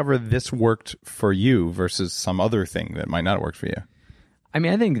you discover this worked for you versus some other thing that might not work for you? I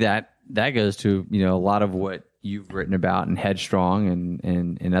mean, I think that goes to, a lot of what you've written about in Headstrong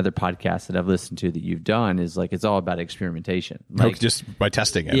and other podcasts that I've listened to that you've done is like, it's all about experimentation. Like just by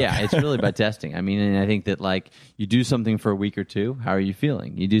testing it. Yeah, it's really by testing. I mean, and I think that like you do something for a week or two, how are you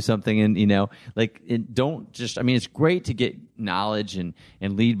feeling? You do something and, don't just, I mean, it's great to get knowledge and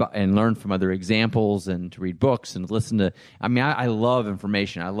lead by, and learn from other examples and to read books and listen to, I mean, I love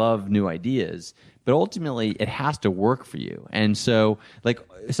information. I love new ideas. But ultimately, it has to work for you. And so, like,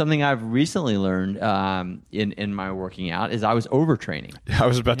 something I've recently learned in my working out is I was overtraining. I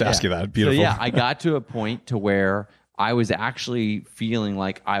was about to ask you that. Beautiful. So, yeah, I got to a point to where I was actually feeling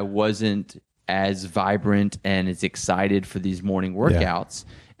like I wasn't as vibrant and as excited for these morning workouts.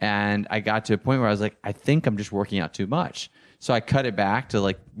 Yeah. And I got to a point where I was like, I think I'm just working out too much. So I cut it back to,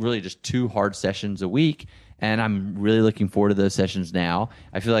 like, really just 2 hard sessions a week. And I'm really looking forward to those sessions now.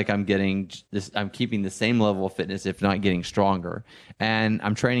 I feel like I'm keeping the same level of fitness, if not getting stronger. And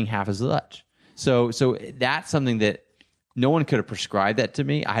I'm training half as much. So that's something that no one could have prescribed that to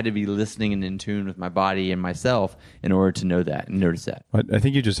me. I had to be listening and in tune with my body and myself in order to know that and notice that. I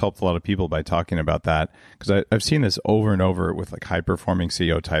think you just helped a lot of people by talking about that, because I've seen this over and over with like high-performing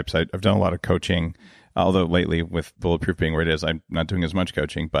CEO types. I've done a lot of coaching. Although lately with Bulletproof being where it is, I'm not doing as much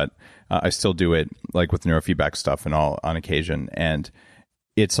coaching, but I still do it like with neurofeedback stuff and all on occasion. And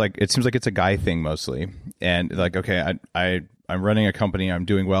it's like, it seems like it's a guy thing mostly. And like, okay, I'm running a company, I'm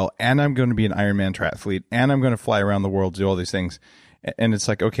doing well, and I'm going to be an Ironman triathlete, and I'm going to fly around the world, do all these things. And it's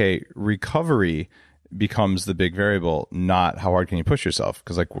like, okay, recovery becomes the big variable, not how hard can you push yourself?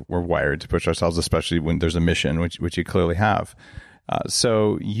 Because like we're wired to push ourselves, especially when there's a mission, which you clearly have.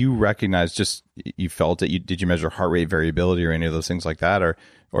 So you recognize, just you felt it. Did you measure heart rate variability or any of those things like that,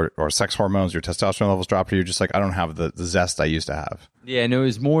 or sex hormones, your testosterone levels dropped, or you're just like, I don't have the zest I used to have? Yeah, no, it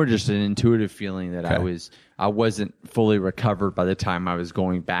was more just an intuitive feeling that I wasn't fully recovered by the time I was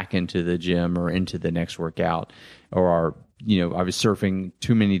going back into the gym or into the next workout, or I was surfing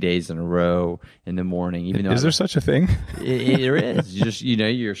too many days in a row in the morning. Even though is there such a thing? There is. You just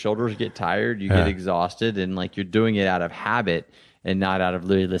your shoulders get tired, you get exhausted, and like you're doing it out of habit and not out of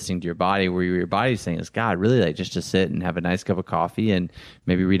really listening to your body, where your body's saying, "Is God really like just to sit and have a nice cup of coffee and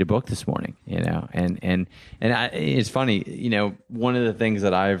maybe read a book this morning?" And it's funny. One of the things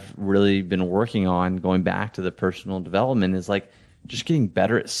that I've really been working on, going back to the personal development, is like just getting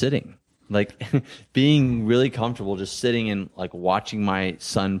better at sitting. Like being really comfortable just sitting and like watching my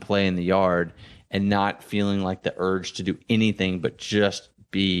son play in the yard and not feeling like the urge to do anything but just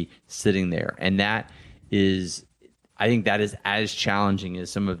be sitting there. And I think that is as challenging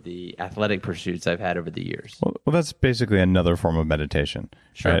as some of the athletic pursuits I've had over the years. Well, that's basically another form of meditation.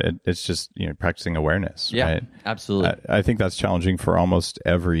 Sure. Right? It's just practicing awareness. Yeah, right? Absolutely. I think that's challenging for almost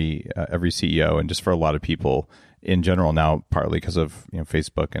every CEO, and just for a lot of people in general now, partly because of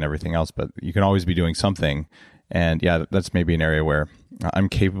Facebook and everything else. But you can always be doing something, and yeah, that's maybe an area where I'm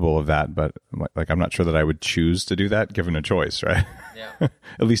capable of that, but like I'm not sure that I would choose to do that given a choice, right? Yeah.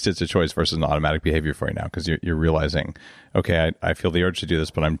 At least it's a choice versus an automatic behavior for you now, because you're realizing, okay, I feel the urge to do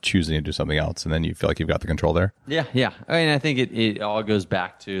this, but I'm choosing to do something else, and then you feel like you've got the control there. Yeah. I mean, I think it all goes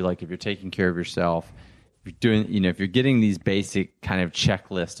back to like if you're taking care of yourself, if you're doing, if you're getting these basic kind of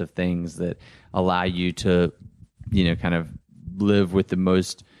checklist of things that allow you to, kind of live with the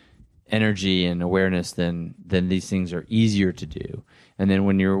most energy and awareness, then these things are easier to do. And then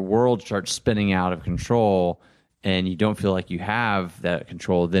when your world starts spinning out of control and you don't feel like you have that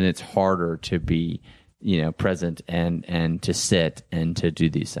control, then it's harder to be, present and to sit and to do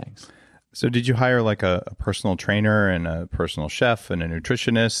these things. So did you hire like a personal trainer and a personal chef and a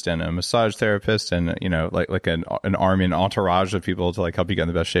nutritionist and a massage therapist and, like an army and entourage of people to like help you get in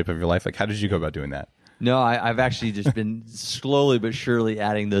the best shape of your life? Like, how did you go about doing that? No, I've actually just been slowly but surely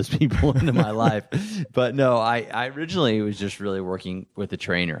adding those people into my life. But no, I originally was just really working with a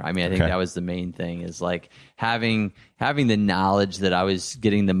trainer. I mean, I think that was the main thing, is like having the knowledge that I was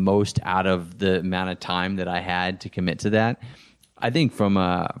getting the most out of the amount of time that I had to commit to that. I think from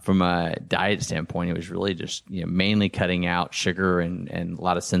a diet standpoint, it was really just mainly cutting out sugar and a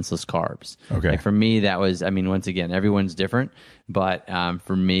lot of senseless carbs. Okay. Like for me, that was, I mean, once again, everyone's different, but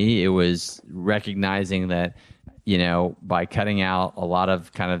for me, it was recognizing that by cutting out a lot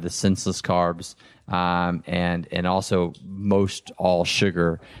of kind of the senseless carbs and also most all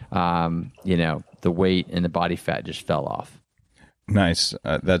sugar, the weight and the body fat just fell off. Nice.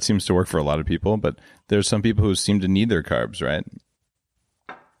 That seems to work for a lot of people, but there's some people who seem to need their carbs, right?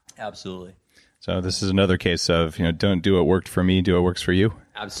 Absolutely. So this is another case of, don't do what worked for me, do what works for you.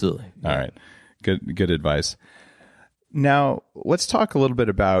 Absolutely. All right. Good advice. Now, let's talk a little bit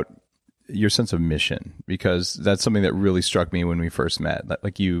about your sense of mission, because that's something that really struck me when we first met.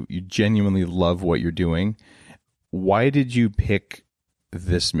 Like you genuinely love what you're doing. Why did you pick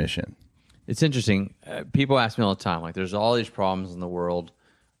this mission? It's interesting. People ask me all the time, like, there's all these problems in the world.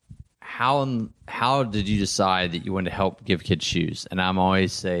 How did you decide that you wanted to help give kids shoes? And I'm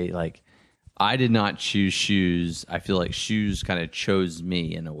always say, like, I did not choose shoes. I feel like shoes kind of chose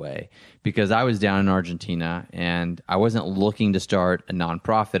me in a way, because I was down in Argentina and I wasn't looking to start a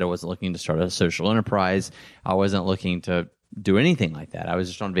nonprofit. I wasn't looking to start a social enterprise. I wasn't looking to do anything like that. I was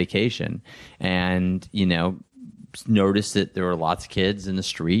just on vacation and, noticed that there were lots of kids in the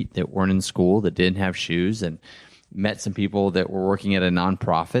street that weren't in school, that didn't have shoes, and met some people that were working at a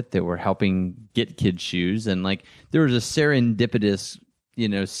nonprofit that were helping get kids shoes. And like, there was a serendipitous,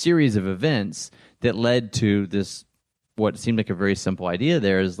 series of events that led to this, what seemed like a very simple idea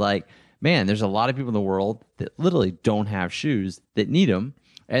there is like, man, there's a lot of people in the world that literally don't have shoes that need them.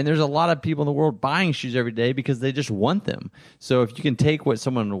 And there's a lot of people in the world buying shoes every day because they just want them. So if you can take what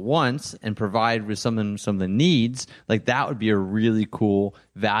someone wants and provide with something needs, like that would be a really cool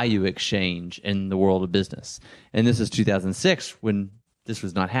value exchange in the world of business. And this is 2006 when this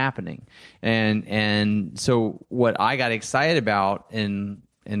was not happening. And so what I got excited about and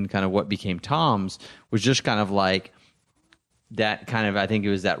kind of what became TOMS was just kind of like that kind of, I think it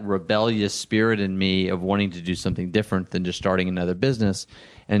was that rebellious spirit in me of wanting to do something different than just starting another business.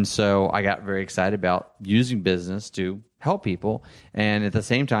 And so I got very excited about using business to help people and at the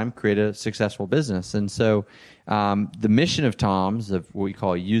same time create a successful business. And so the mission of TOMS, of what we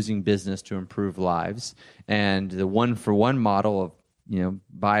call using business to improve lives, and the one-for-one model of,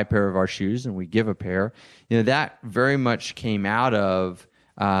 buy a pair of our shoes and we give a pair, that very much came out of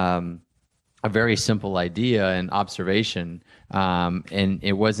a very simple idea and observation. And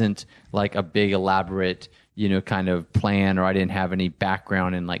it wasn't like a big elaborate, kind of plan, or I didn't have any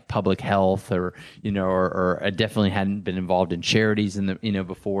background in like public health or I definitely hadn't been involved in charities in the,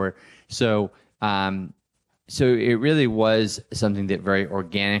 before. So it really was something that very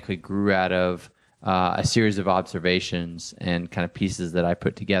organically grew out of a series of observations and kind of pieces that I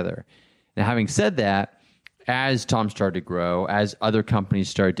put together. Now, having said that, as TOMS started to grow, as other companies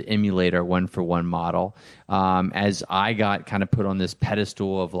started to emulate our one-for-one model, as I got kind of put on this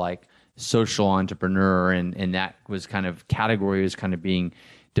pedestal of like social entrepreneur, and that was kind of category was kind of being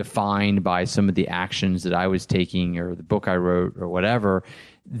defined by some of the actions that I was taking or the book I wrote or whatever,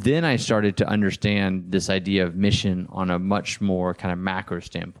 then I started to understand this idea of mission on a much more kind of macro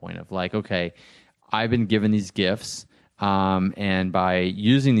standpoint of like, okay, I've been given these gifts. And by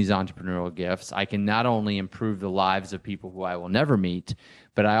using these entrepreneurial gifts, I can not only improve the lives of people who I will never meet,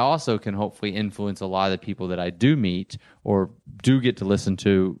 but I also can hopefully influence a lot of the people that I do meet or do get to listen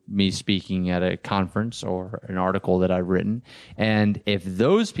to me speaking at a conference or an article that I've written. And if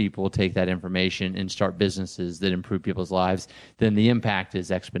those people take that information and start businesses that improve people's lives, then the impact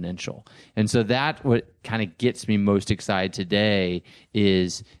is exponential. And so that what kind of gets me most excited today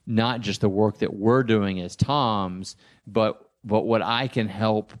is not just the work that we're doing as TOMS, but what I can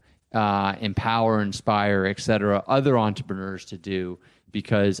help empower, inspire, et cetera, other entrepreneurs to do,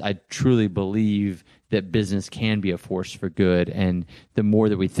 because I truly believe that business can be a force for good. And the more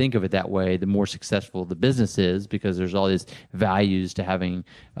that we think of it that way, the more successful the business is, because there's all these values to having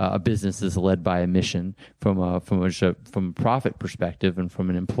a business that's led by a mission from a profit perspective and from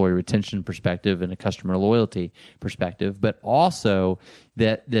an employee retention perspective and a customer loyalty perspective, but also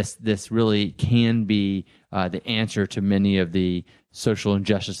that this really can be the answer to many of the social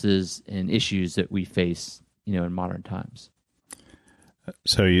injustices and issues that we face, in modern times.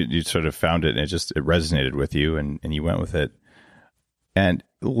 So you sort of found it and it resonated with you and you went with it. And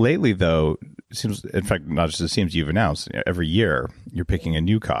lately, though, it seems, in fact, not just it seems, you've announced every year you're picking a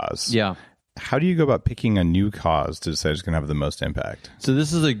new cause. Yeah. How do you go about picking a new cause to decide it's going to have the most impact? So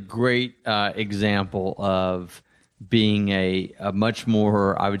this is a great example of being a much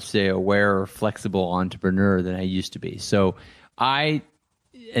more, I would say, aware, flexible entrepreneur than I used to be. So I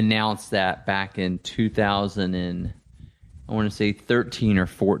announced that back in 2013 or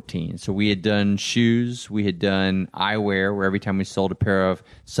 14. So we had done shoes, we had done eyewear, where every time we sold a pair of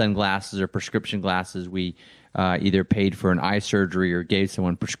sunglasses or prescription glasses, we either paid for an eye surgery or gave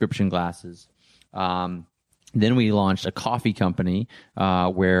someone prescription glasses. Then we launched a coffee company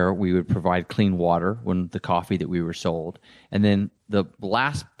where we would provide clean water when the coffee that we were sold. And then the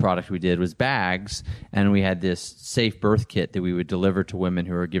last product we did was bags, and we had this safe birth kit that we would deliver to women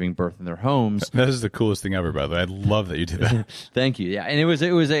who are giving birth in their homes. That is the coolest thing ever, by the way. I love that you did that. Thank you. Yeah, and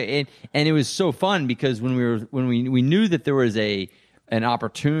it was so fun because when we knew that there was an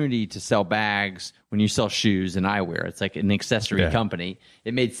opportunity to sell bags when you sell shoes and eyewear. It's like an accessory company.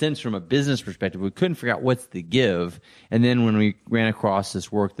 It made sense from a business perspective. We couldn't figure out what's the give. And then when we ran across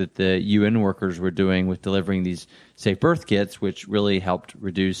this work that the UN workers were doing with delivering these safe birth kits, which really helped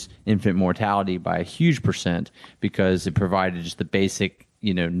reduce infant mortality by a huge percent because it provided just the basic,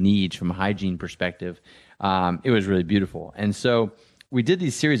 needs from a hygiene perspective, it was really beautiful. And so we did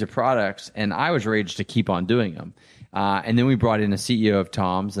these series of products, and I was ready to keep on doing them. And then we brought in a CEO of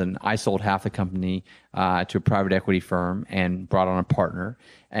TOMS, and I sold half the company to a private equity firm and brought on a partner.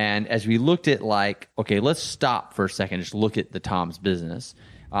 And as we looked at okay, let's stop for a second, just look at the TOMS business.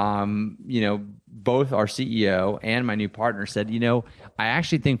 Both our CEO and my new partner said, I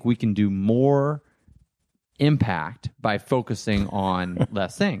actually think we can do more impact by focusing on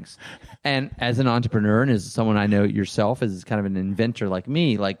less things. And as an entrepreneur, and as someone I know yourself, as kind of an inventor like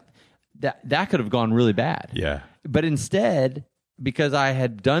me, that could have gone really bad. Yeah. But instead, because I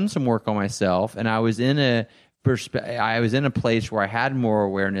had done some work on myself and I was in a place where I had more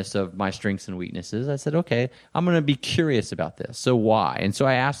awareness of my strengths and weaknesses, I said, okay, I'm going to be curious about this. So why? And so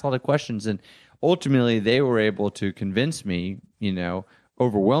I asked a lot of questions, and ultimately they were able to convince me,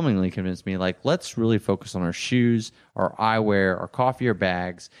 overwhelmingly convinced me, let's really focus on our shoes, our eyewear, our coffee or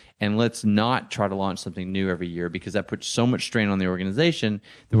bags, and let's not try to launch something new every year because that puts so much strain on the organization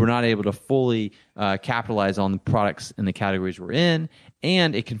that we're not able to fully capitalize on the products and the categories we're in,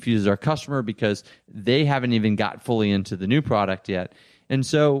 and it confuses our customer because they haven't even got fully into the new product yet. And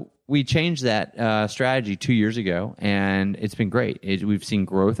so we changed that strategy 2 years ago, and it's been great. We've seen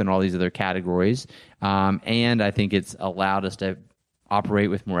growth in all these other categories, and I think it's allowed us to operate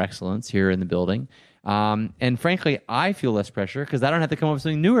with more excellence here in the building. And frankly, I feel less pressure because I don't have to come up with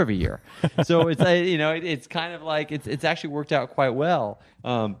something new every year. So it's it's kind of like it's actually worked out quite well.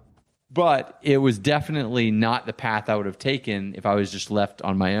 But it was definitely not the path I would have taken if I was just left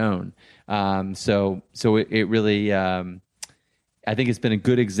on my own. So it really, I think it's been a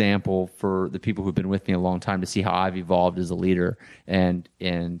good example for the people who've been with me a long time to see how I've evolved as a leader and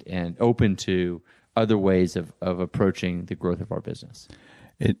open to other ways of approaching the growth of our business.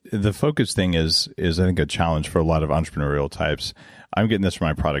 The focus thing is I think a challenge for a lot of entrepreneurial types. I'm getting this from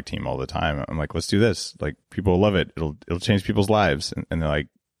my product team all the time. I'm like, let's do this. People will love it. It'll change people's lives. And they're like,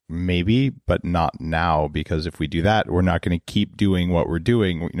 maybe, but not now, because if we do that, we're not going to keep doing what we're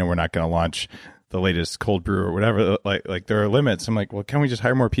doing. We're not going to launch the latest cold brew or whatever. Like there are limits. I'm like, well, can we just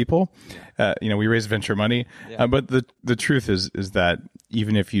hire more people? We raise venture money. Yeah. But the truth is that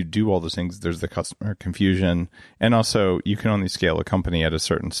even if you do all those things, there's the customer confusion. And also you can only scale a company at a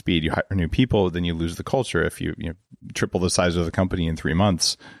certain speed. You hire new people, then you lose the culture. If you triple the size of the company in 3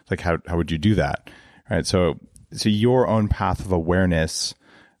 months, how would you do that? Right. So your own path of awareness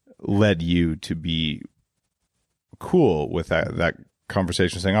led you to be cool with that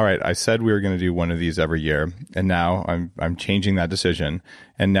conversation, saying, all right, I said we were going to do one of these every year, and now I'm changing that decision,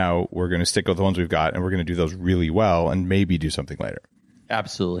 and now we're going to stick with the ones we've got, and we're going to do those really well and maybe do something later.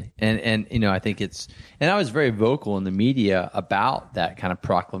 Absolutely. And I think I was very vocal in the media about that kind of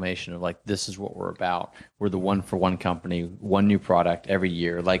proclamation of this is what we're about. We're the one for one company, one new product every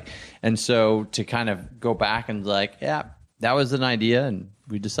year. And so to kind of go back and yeah, that was an idea and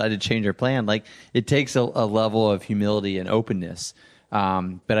we decided to change our plan. It takes a level of humility and openness.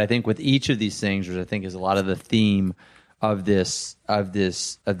 But I think with each of these things, which I think is a lot of the theme of this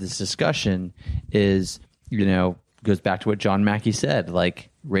discussion is, goes back to what John Mackey said,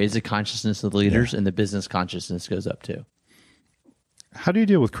 raise the consciousness of the leaders and the business consciousness goes up too. How do you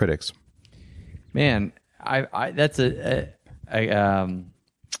deal with critics? Man, that's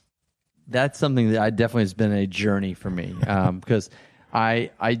that's something that definitely has been a journey for me, because I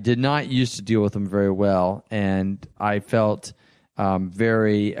did not used to deal with them very well, and I felt I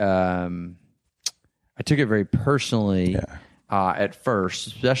took it very personally at first,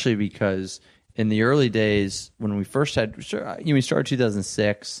 especially because in the early days when we first we started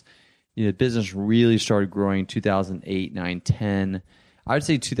 2006, the business really started growing 2008, 9, 10. I would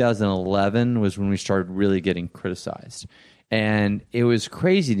say 2011 was when we started really getting criticized. And it was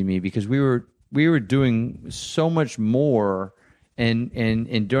crazy to me because we were doing so much more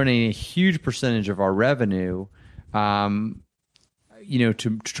and donating a huge percentage of our revenue, to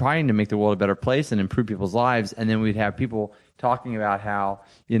trying to make the world a better place and improve people's lives. And then we'd have people talking about how,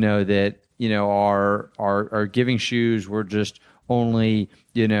 that our giving shoes were just only,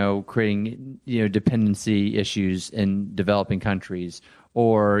 creating, dependency issues in developing countries,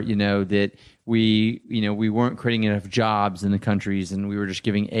 or, that we weren't creating enough jobs in the countries and we were just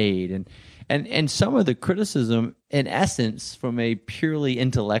giving aid. And some of the criticism, in essence, from a purely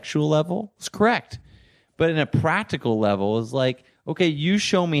intellectual level is correct. But in a practical level is like, okay, you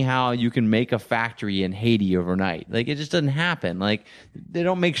show me how you can make a factory in Haiti overnight. Like, it just doesn't happen. Like, they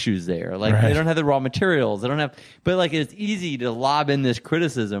don't make shoes there. Like, They don't have the raw materials. They don't have, but like, it's easy to lob in this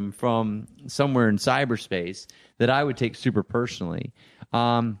criticism from somewhere in cyberspace that I would take super personally.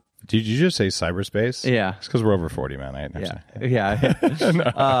 Did you just say cyberspace? Yeah. It's because we're over 40, man. Yeah.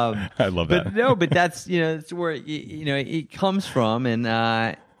 No, I love that. But no, but that's, that's where, it comes from.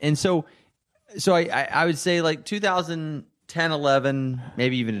 And so I would say like 2010, 11,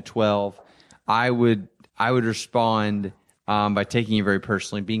 maybe even to 12, I would respond by taking it very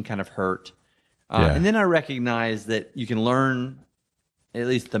personally, being kind of hurt. And then I recognized that you can learn, at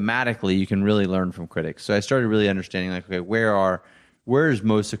least thematically, you can really learn from critics. So I started really understanding, like, okay, where is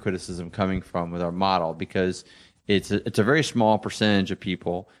most of the criticism coming from with our model? Because it's a very small percentage of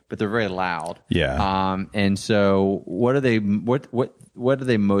people, but they're very loud. Yeah. And so what are they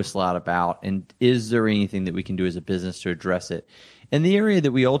most loud about? And is there anything that we can do as a business to address it? And the area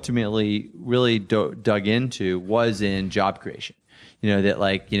that we ultimately really dug into was in job creation.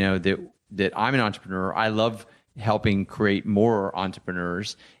 That I'm an entrepreneur. I love helping create more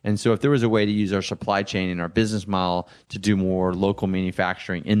entrepreneurs. And so if there was a way to use our supply chain and our business model to do more local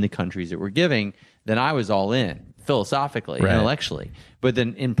manufacturing in the countries that we're giving, then I was all in, philosophically, intellectually. But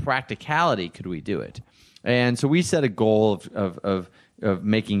then in practicality, could we do it? And so we set a goal of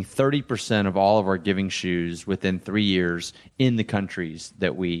making 30% of all of our giving shoes within 3 years in the countries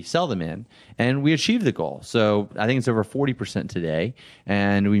that we sell them in. And we achieved the goal. So I think it's over 40% today.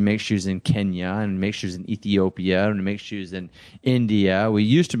 And we make shoes in Kenya, and make shoes in Ethiopia, and we make shoes in India. We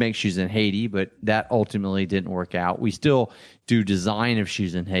used to make shoes in Haiti, but that ultimately didn't work out. We still do design of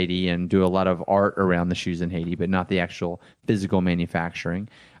shoes in Haiti and do a lot of art around the shoes in Haiti, but not the actual physical manufacturing.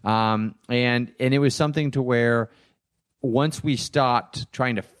 And it was something to where once we stopped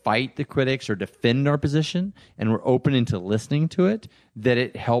trying to fight the critics or defend our position and were open into listening to it, that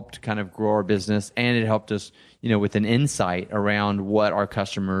it helped kind of grow our business, and it helped us, with an insight around what our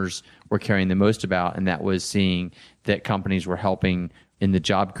customers were caring the most about, and that was seeing that companies were helping in the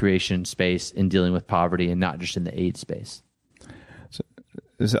job creation space in dealing with poverty and not just in the aid space.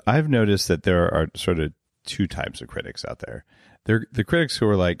 So I've noticed that there are sort of two types of critics out there. They're the critics who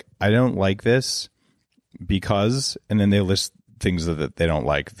are like, I don't like this because, and then they list things that they don't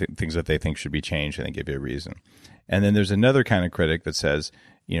like, things that they think should be changed, and they give you a reason. And then there's another kind of critic that says,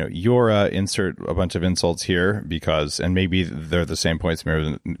 you're insert a bunch of insults here because, and maybe they're the same points,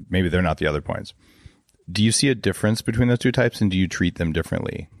 maybe they're not the other points. Do you see a difference between those two types, and do you treat them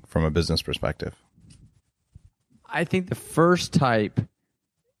differently from a business perspective? I think the first type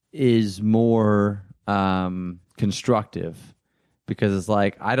is more constructive, because it's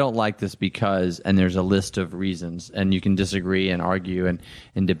like, I don't like this because, and there's a list of reasons, and you can disagree and argue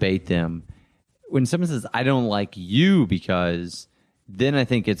and debate them. When someone says, I don't like you because, then I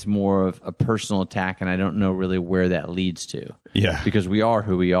think it's more of a personal attack, and I don't know really where that leads to. Yeah. Because we are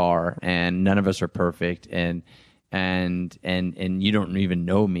who we are, and none of us are perfect, and you don't even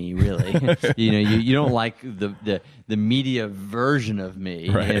know me really. you don't like the media version of me,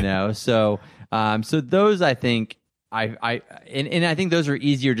 right. So those, I think, I think those are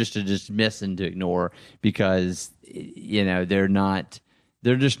easier just to dismiss and to ignore, because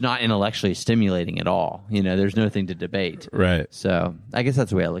they're just not intellectually stimulating at all. There's nothing to debate. Right. So I guess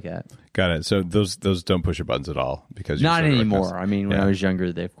that's the way I look at it. Got it. So those don't push your buttons at all, because not anymore. I mean, when I was younger,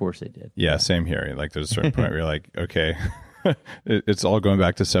 of course they did. Yeah, same here. Like, there's a certain point where you're like, okay, it's all going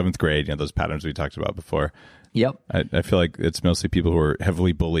back to 7th grade. Those patterns we talked about before. Yep. I feel like it's mostly people who are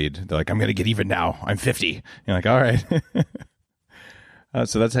heavily bullied. They're like, I'm going to get even now. I'm 50. You're like, all right.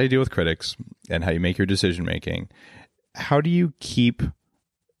 So that's how you deal with critics and how you make your decision making. How do you keep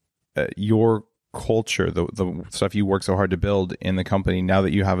your culture, the stuff you work so hard to build in the company, now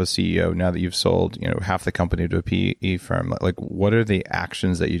that you have a CEO, now that you've sold half the company to a PE firm? Like, what are the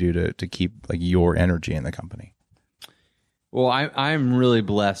actions that you do to keep like your energy in the company? Well, I'm really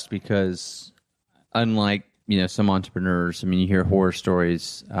blessed because, unlike some entrepreneurs, I mean, you hear horror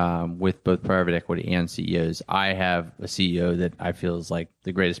stories with both private equity and CEOs. I have a CEO that I feel is like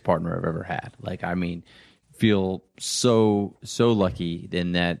the greatest partner I've ever had. Like, I mean, feel so lucky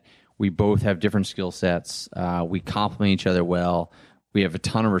in that we both have different skill sets. We complement each other well. We have a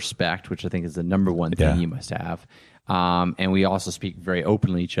ton of respect, which I think is the number one thing you must have. And we also speak very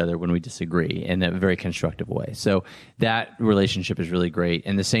openly to each other when we disagree in a very constructive way. So that relationship is really great.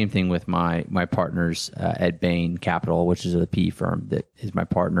 And the same thing with my partners at Bain Capital, which is a PE firm that is my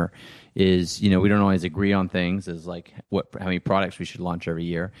partner, is, we don't always agree on things as like how many products we should launch every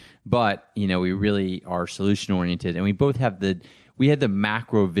year. But, we really are solution oriented, and we both have the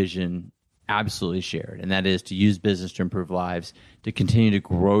macro vision absolutely shared, and that is to use business to improve lives, to continue to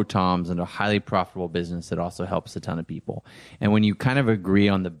grow TOMS into a highly profitable business that also helps a ton of people. And when you kind of agree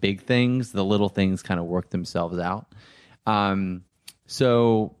on the big things, the little things kind of work themselves out.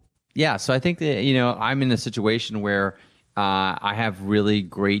 So I think that, I'm in a situation where I have really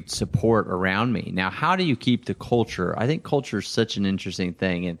great support around me. Now, how do you keep the culture? I think culture is such an interesting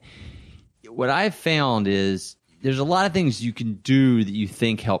thing. And what I've found is there's a lot of things you can do that you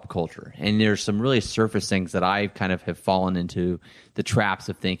think help culture. And there's some really surface things that I kind of have fallen into the traps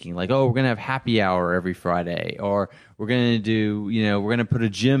of thinking, like, oh, we're going to have happy hour every Friday, or we're going to do, we're going to put a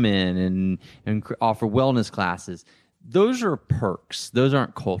gym in and offer wellness classes. Those are perks. Those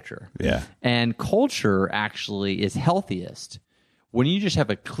aren't culture. Yeah. And culture actually is healthiest when you just have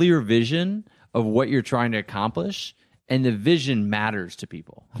a clear vision of what you're trying to accomplish, and the vision matters to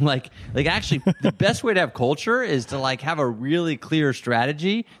people. Like actually, the best way to have culture is to have a really clear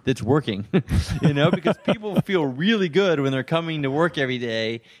strategy that's working, because people feel really good when they're coming to work every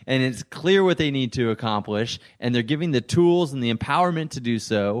day and it's clear what they need to accomplish, and they're giving the tools and the empowerment to do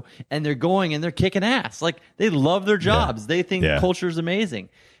so, and they're going and they're kicking ass. Like, they love their jobs. Yeah. They think culture is amazing.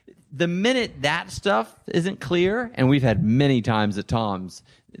 The minute that stuff isn't clear, and we've had many times at TOMS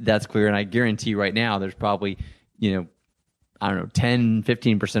that's clear, and I guarantee right now there's probably, 10,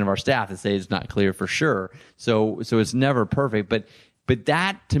 15% of our staff that say it's not clear for sure. So it's never perfect. But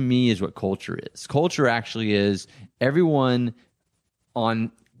that to me is what culture is. Culture actually is everyone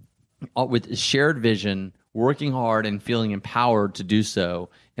with a shared vision, working hard and feeling empowered to do so,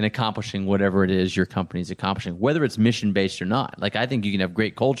 and accomplishing whatever it is your company's accomplishing, whether it's mission-based or not. Like, I think you can have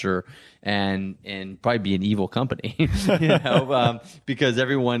great culture and probably be an evil company, because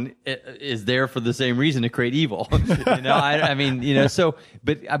everyone is there for the same reason, to create evil. But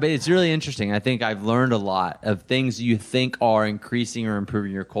it's really interesting. I think I've learned a lot of things you think are increasing or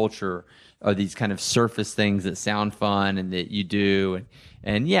improving your culture are these kind of surface things that sound fun and that you do.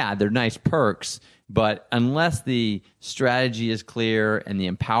 And yeah, they're nice perks. But unless the strategy is clear and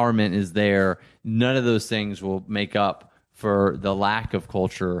the empowerment is there, none of those things will make up for the lack of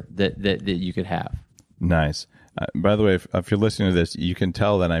culture that you could have. Nice. By the way, if you're listening to this, you can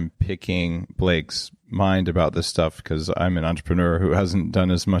tell that I'm picking Blake's mind about this stuff because I'm an entrepreneur who hasn't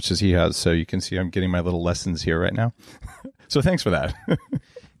done as much as he has. So you can see I'm getting my little lessons here right now. So thanks for that.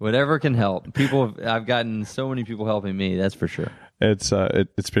 Whatever can help. I've gotten so many people helping me, that's for sure. It's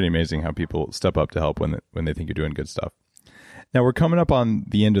pretty amazing how people step up to help when they think you're doing good stuff. Now, we're coming up on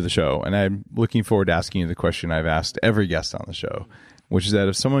the end of the show, and I'm looking forward to asking you the question I've asked every guest on the show, which is that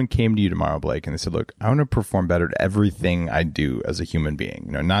if someone came to you tomorrow, Blake, and they said, look, I want to perform better at everything I do as a human being,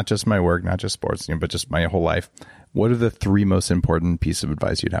 not just my work, not just sports, but just my whole life, what are the 3 most important pieces of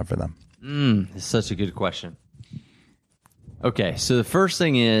advice you'd have for them? It's such a good question. Okay, so the first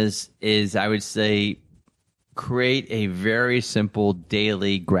thing is I would say create a very simple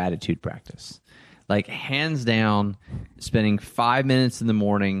daily gratitude practice. Like, hands down, spending 5 minutes in the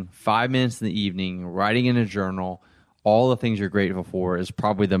morning, 5 minutes in the evening, writing in a journal, all the things you're grateful for is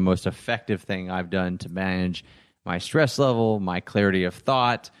probably the most effective thing I've done to manage my stress level, my clarity of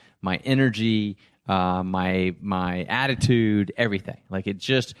thought, my energy, my attitude, everything. Like,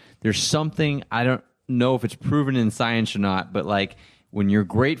 there's something, I don't know if it's proven in science or not, but like, when you're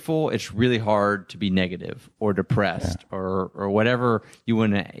grateful, it's really hard to be negative or depressed or whatever you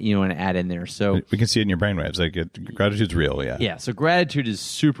want to add in there. So we can see it in your brainwaves. Like, gratitude's real. Yeah. Yeah. So gratitude is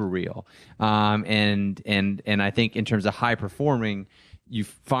super real. And I think in terms of high performing, you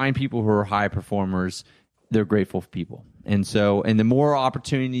find people who are high performers, they're grateful people. And the more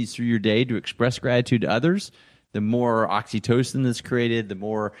opportunities through your day to express gratitude to others, the more oxytocin that's created, the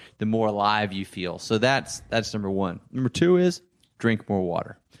more alive you feel. So that's number 1. Number 2 is drink more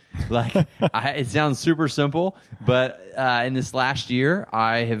water. Like, it sounds super simple, but in this last year,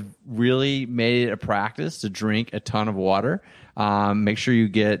 I have really made it a practice to drink a ton of water. Make sure you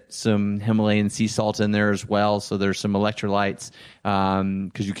get some Himalayan sea salt in there as well, so there's some electrolytes,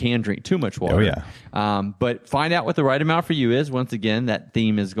 because you can drink too much water. Oh, yeah. But find out what the right amount for you is. Once again, that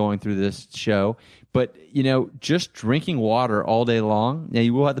theme is going through this show. But, just drinking water all day long, now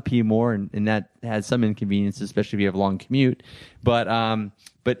you will have to pee more, and that has some inconveniences, especially if you have a long commute. But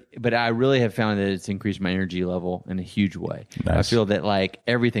I really have found that it's increased my energy level in a huge way. Nice. I feel that, like,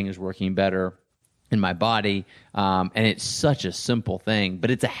 everything is working better. in my body. And it's such a simple thing,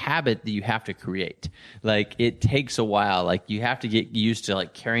 but it's a habit that you have to create. Like, it takes a while. Like, you have to get used to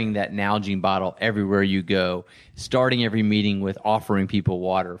like carrying that Nalgene bottle everywhere you go, starting every meeting with offering people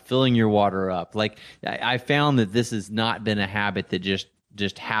water, filling your water up. Like, I found that this has not been a habit that just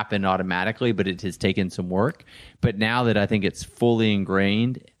happened automatically, but it has taken some work. But now that I think it's fully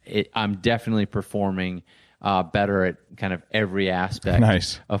ingrained, I'm definitely performing better at kind of every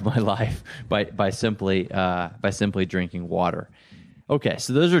aspect of my life by simply drinking water. Okay,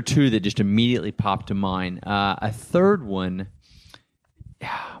 so those are two that just immediately pop to mind. A third one,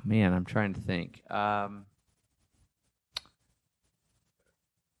 man, I'm trying to think. I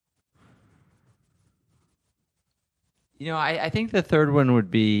think the third one would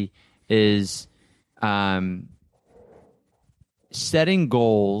be setting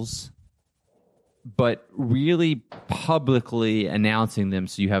goals, but really publicly announcing them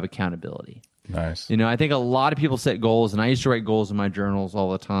so you have accountability. Nice. I think a lot of people set goals, and I used to write goals in my journals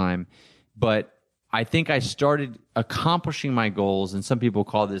all the time, but I think I started accomplishing my goals, and some people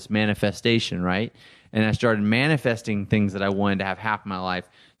call this manifestation, right? And I started manifesting things that I wanted to have happen in my life.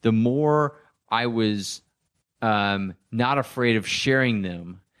 The more I was not afraid of sharing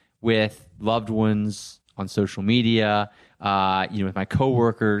them with loved ones on social media, with my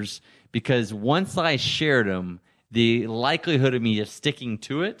coworkers, because once I shared them, the likelihood of me just sticking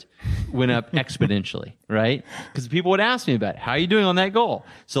to it went up exponentially, right? Because people would ask me about it. How are you doing on that goal?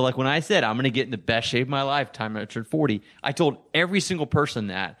 So like when I said, I'm going to get in the best shape of my life time I turned 40, I told every single person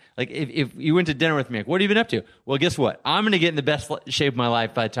that. Like if you went to dinner with me, like, what have you been up to? Well, guess what? I'm going to get in the best shape of my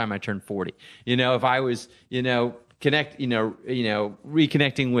life by the time I turn 40. If I was,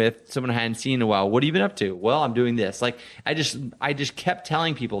 reconnecting with someone I hadn't seen in a while, what have you been up to? Well, I'm doing this. Like I just kept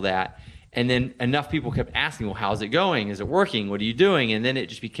telling people that. And then enough people kept asking, well, how's it going? Is it working? What are you doing? And then it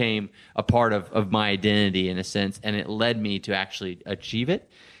just became a part of my identity in a sense, and it led me to actually achieve it.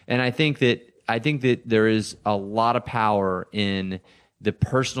 And I think that there is a lot of power in the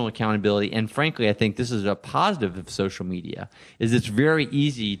personal accountability. And frankly, I think this is a positive of social media, is it's very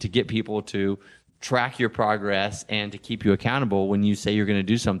easy to get people to track your progress and to keep you accountable when you say you're going to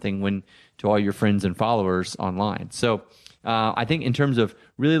do something to all your friends and followers online. So I think in terms of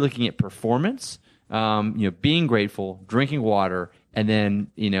really looking at performance, being grateful, drinking water, and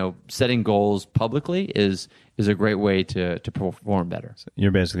then setting goals publicly is a great way to perform better. So you're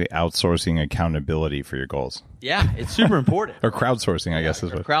basically outsourcing accountability for your goals. Yeah, it's super important. Or crowdsourcing, I guess.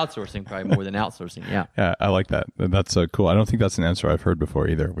 Crowdsourcing probably more than outsourcing. Yeah. Yeah, I like that. That's cool. I don't think that's an answer I've heard before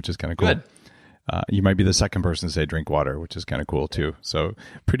either, which is kind of cool. Good. You might be the second person to say drink water, which is kind of cool too. So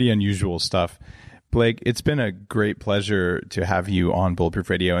pretty unusual stuff. Blake, it's been a great pleasure to have you on Bulletproof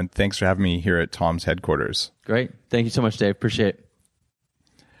Radio, and thanks for having me here at TOMS headquarters. Great. Thank you so much, Dave. Appreciate it.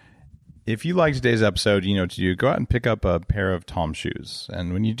 If you liked today's episode, you know what to do. Go out and pick up a pair of TOMS shoes.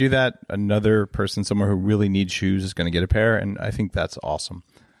 And when you do that, another person somewhere who really needs shoes is going to get a pair, and I think that's awesome.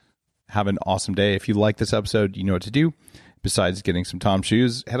 Have an awesome day. If you like this episode, you know what to do. Besides getting some TOMS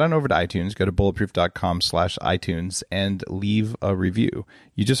shoes, head on over to iTunes, go to bulletproof.com/iTunes, and leave a review.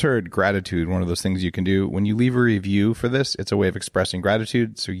 You just heard gratitude, one of those things you can do. When you leave a review for this, it's a way of expressing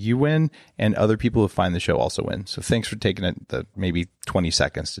gratitude. So you win, and other people who find the show also win. So thanks for taking it the maybe 20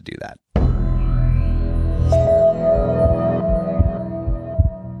 seconds to do that.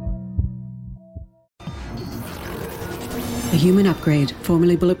 The Human Upgrade,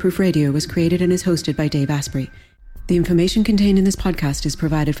 formerly Bulletproof Radio, was created and is hosted by Dave Asprey. The information contained in this podcast is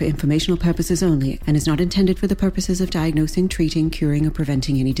provided for informational purposes only and is not intended for the purposes of diagnosing, treating, curing, or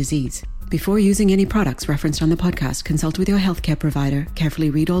preventing any disease. Before using any products referenced on the podcast, consult with your healthcare provider, carefully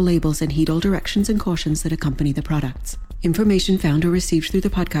read all labels, and heed all directions and cautions that accompany the products. Information found or received through the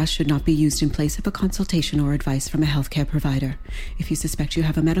podcast should not be used in place of a consultation or advice from a healthcare provider. If you suspect you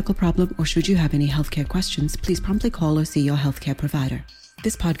have a medical problem or should you have any healthcare questions, please promptly call or see your healthcare provider.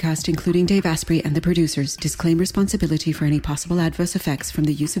 This podcast, including Dave Asprey and the producers, disclaim responsibility for any possible adverse effects from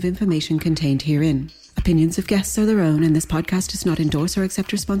the use of information contained herein. Opinions of guests are their own, and this podcast does not endorse or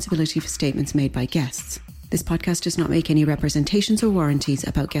accept responsibility for statements made by guests. This podcast does not make any representations or warranties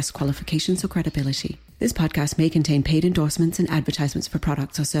about guest qualifications or credibility. This podcast may contain paid endorsements and advertisements for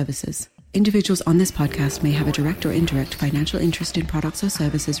products or services. Individuals on this podcast may have a direct or indirect financial interest in products or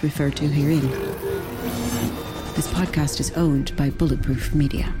services referred to herein. This podcast is owned by Bulletproof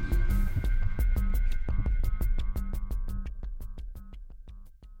Media.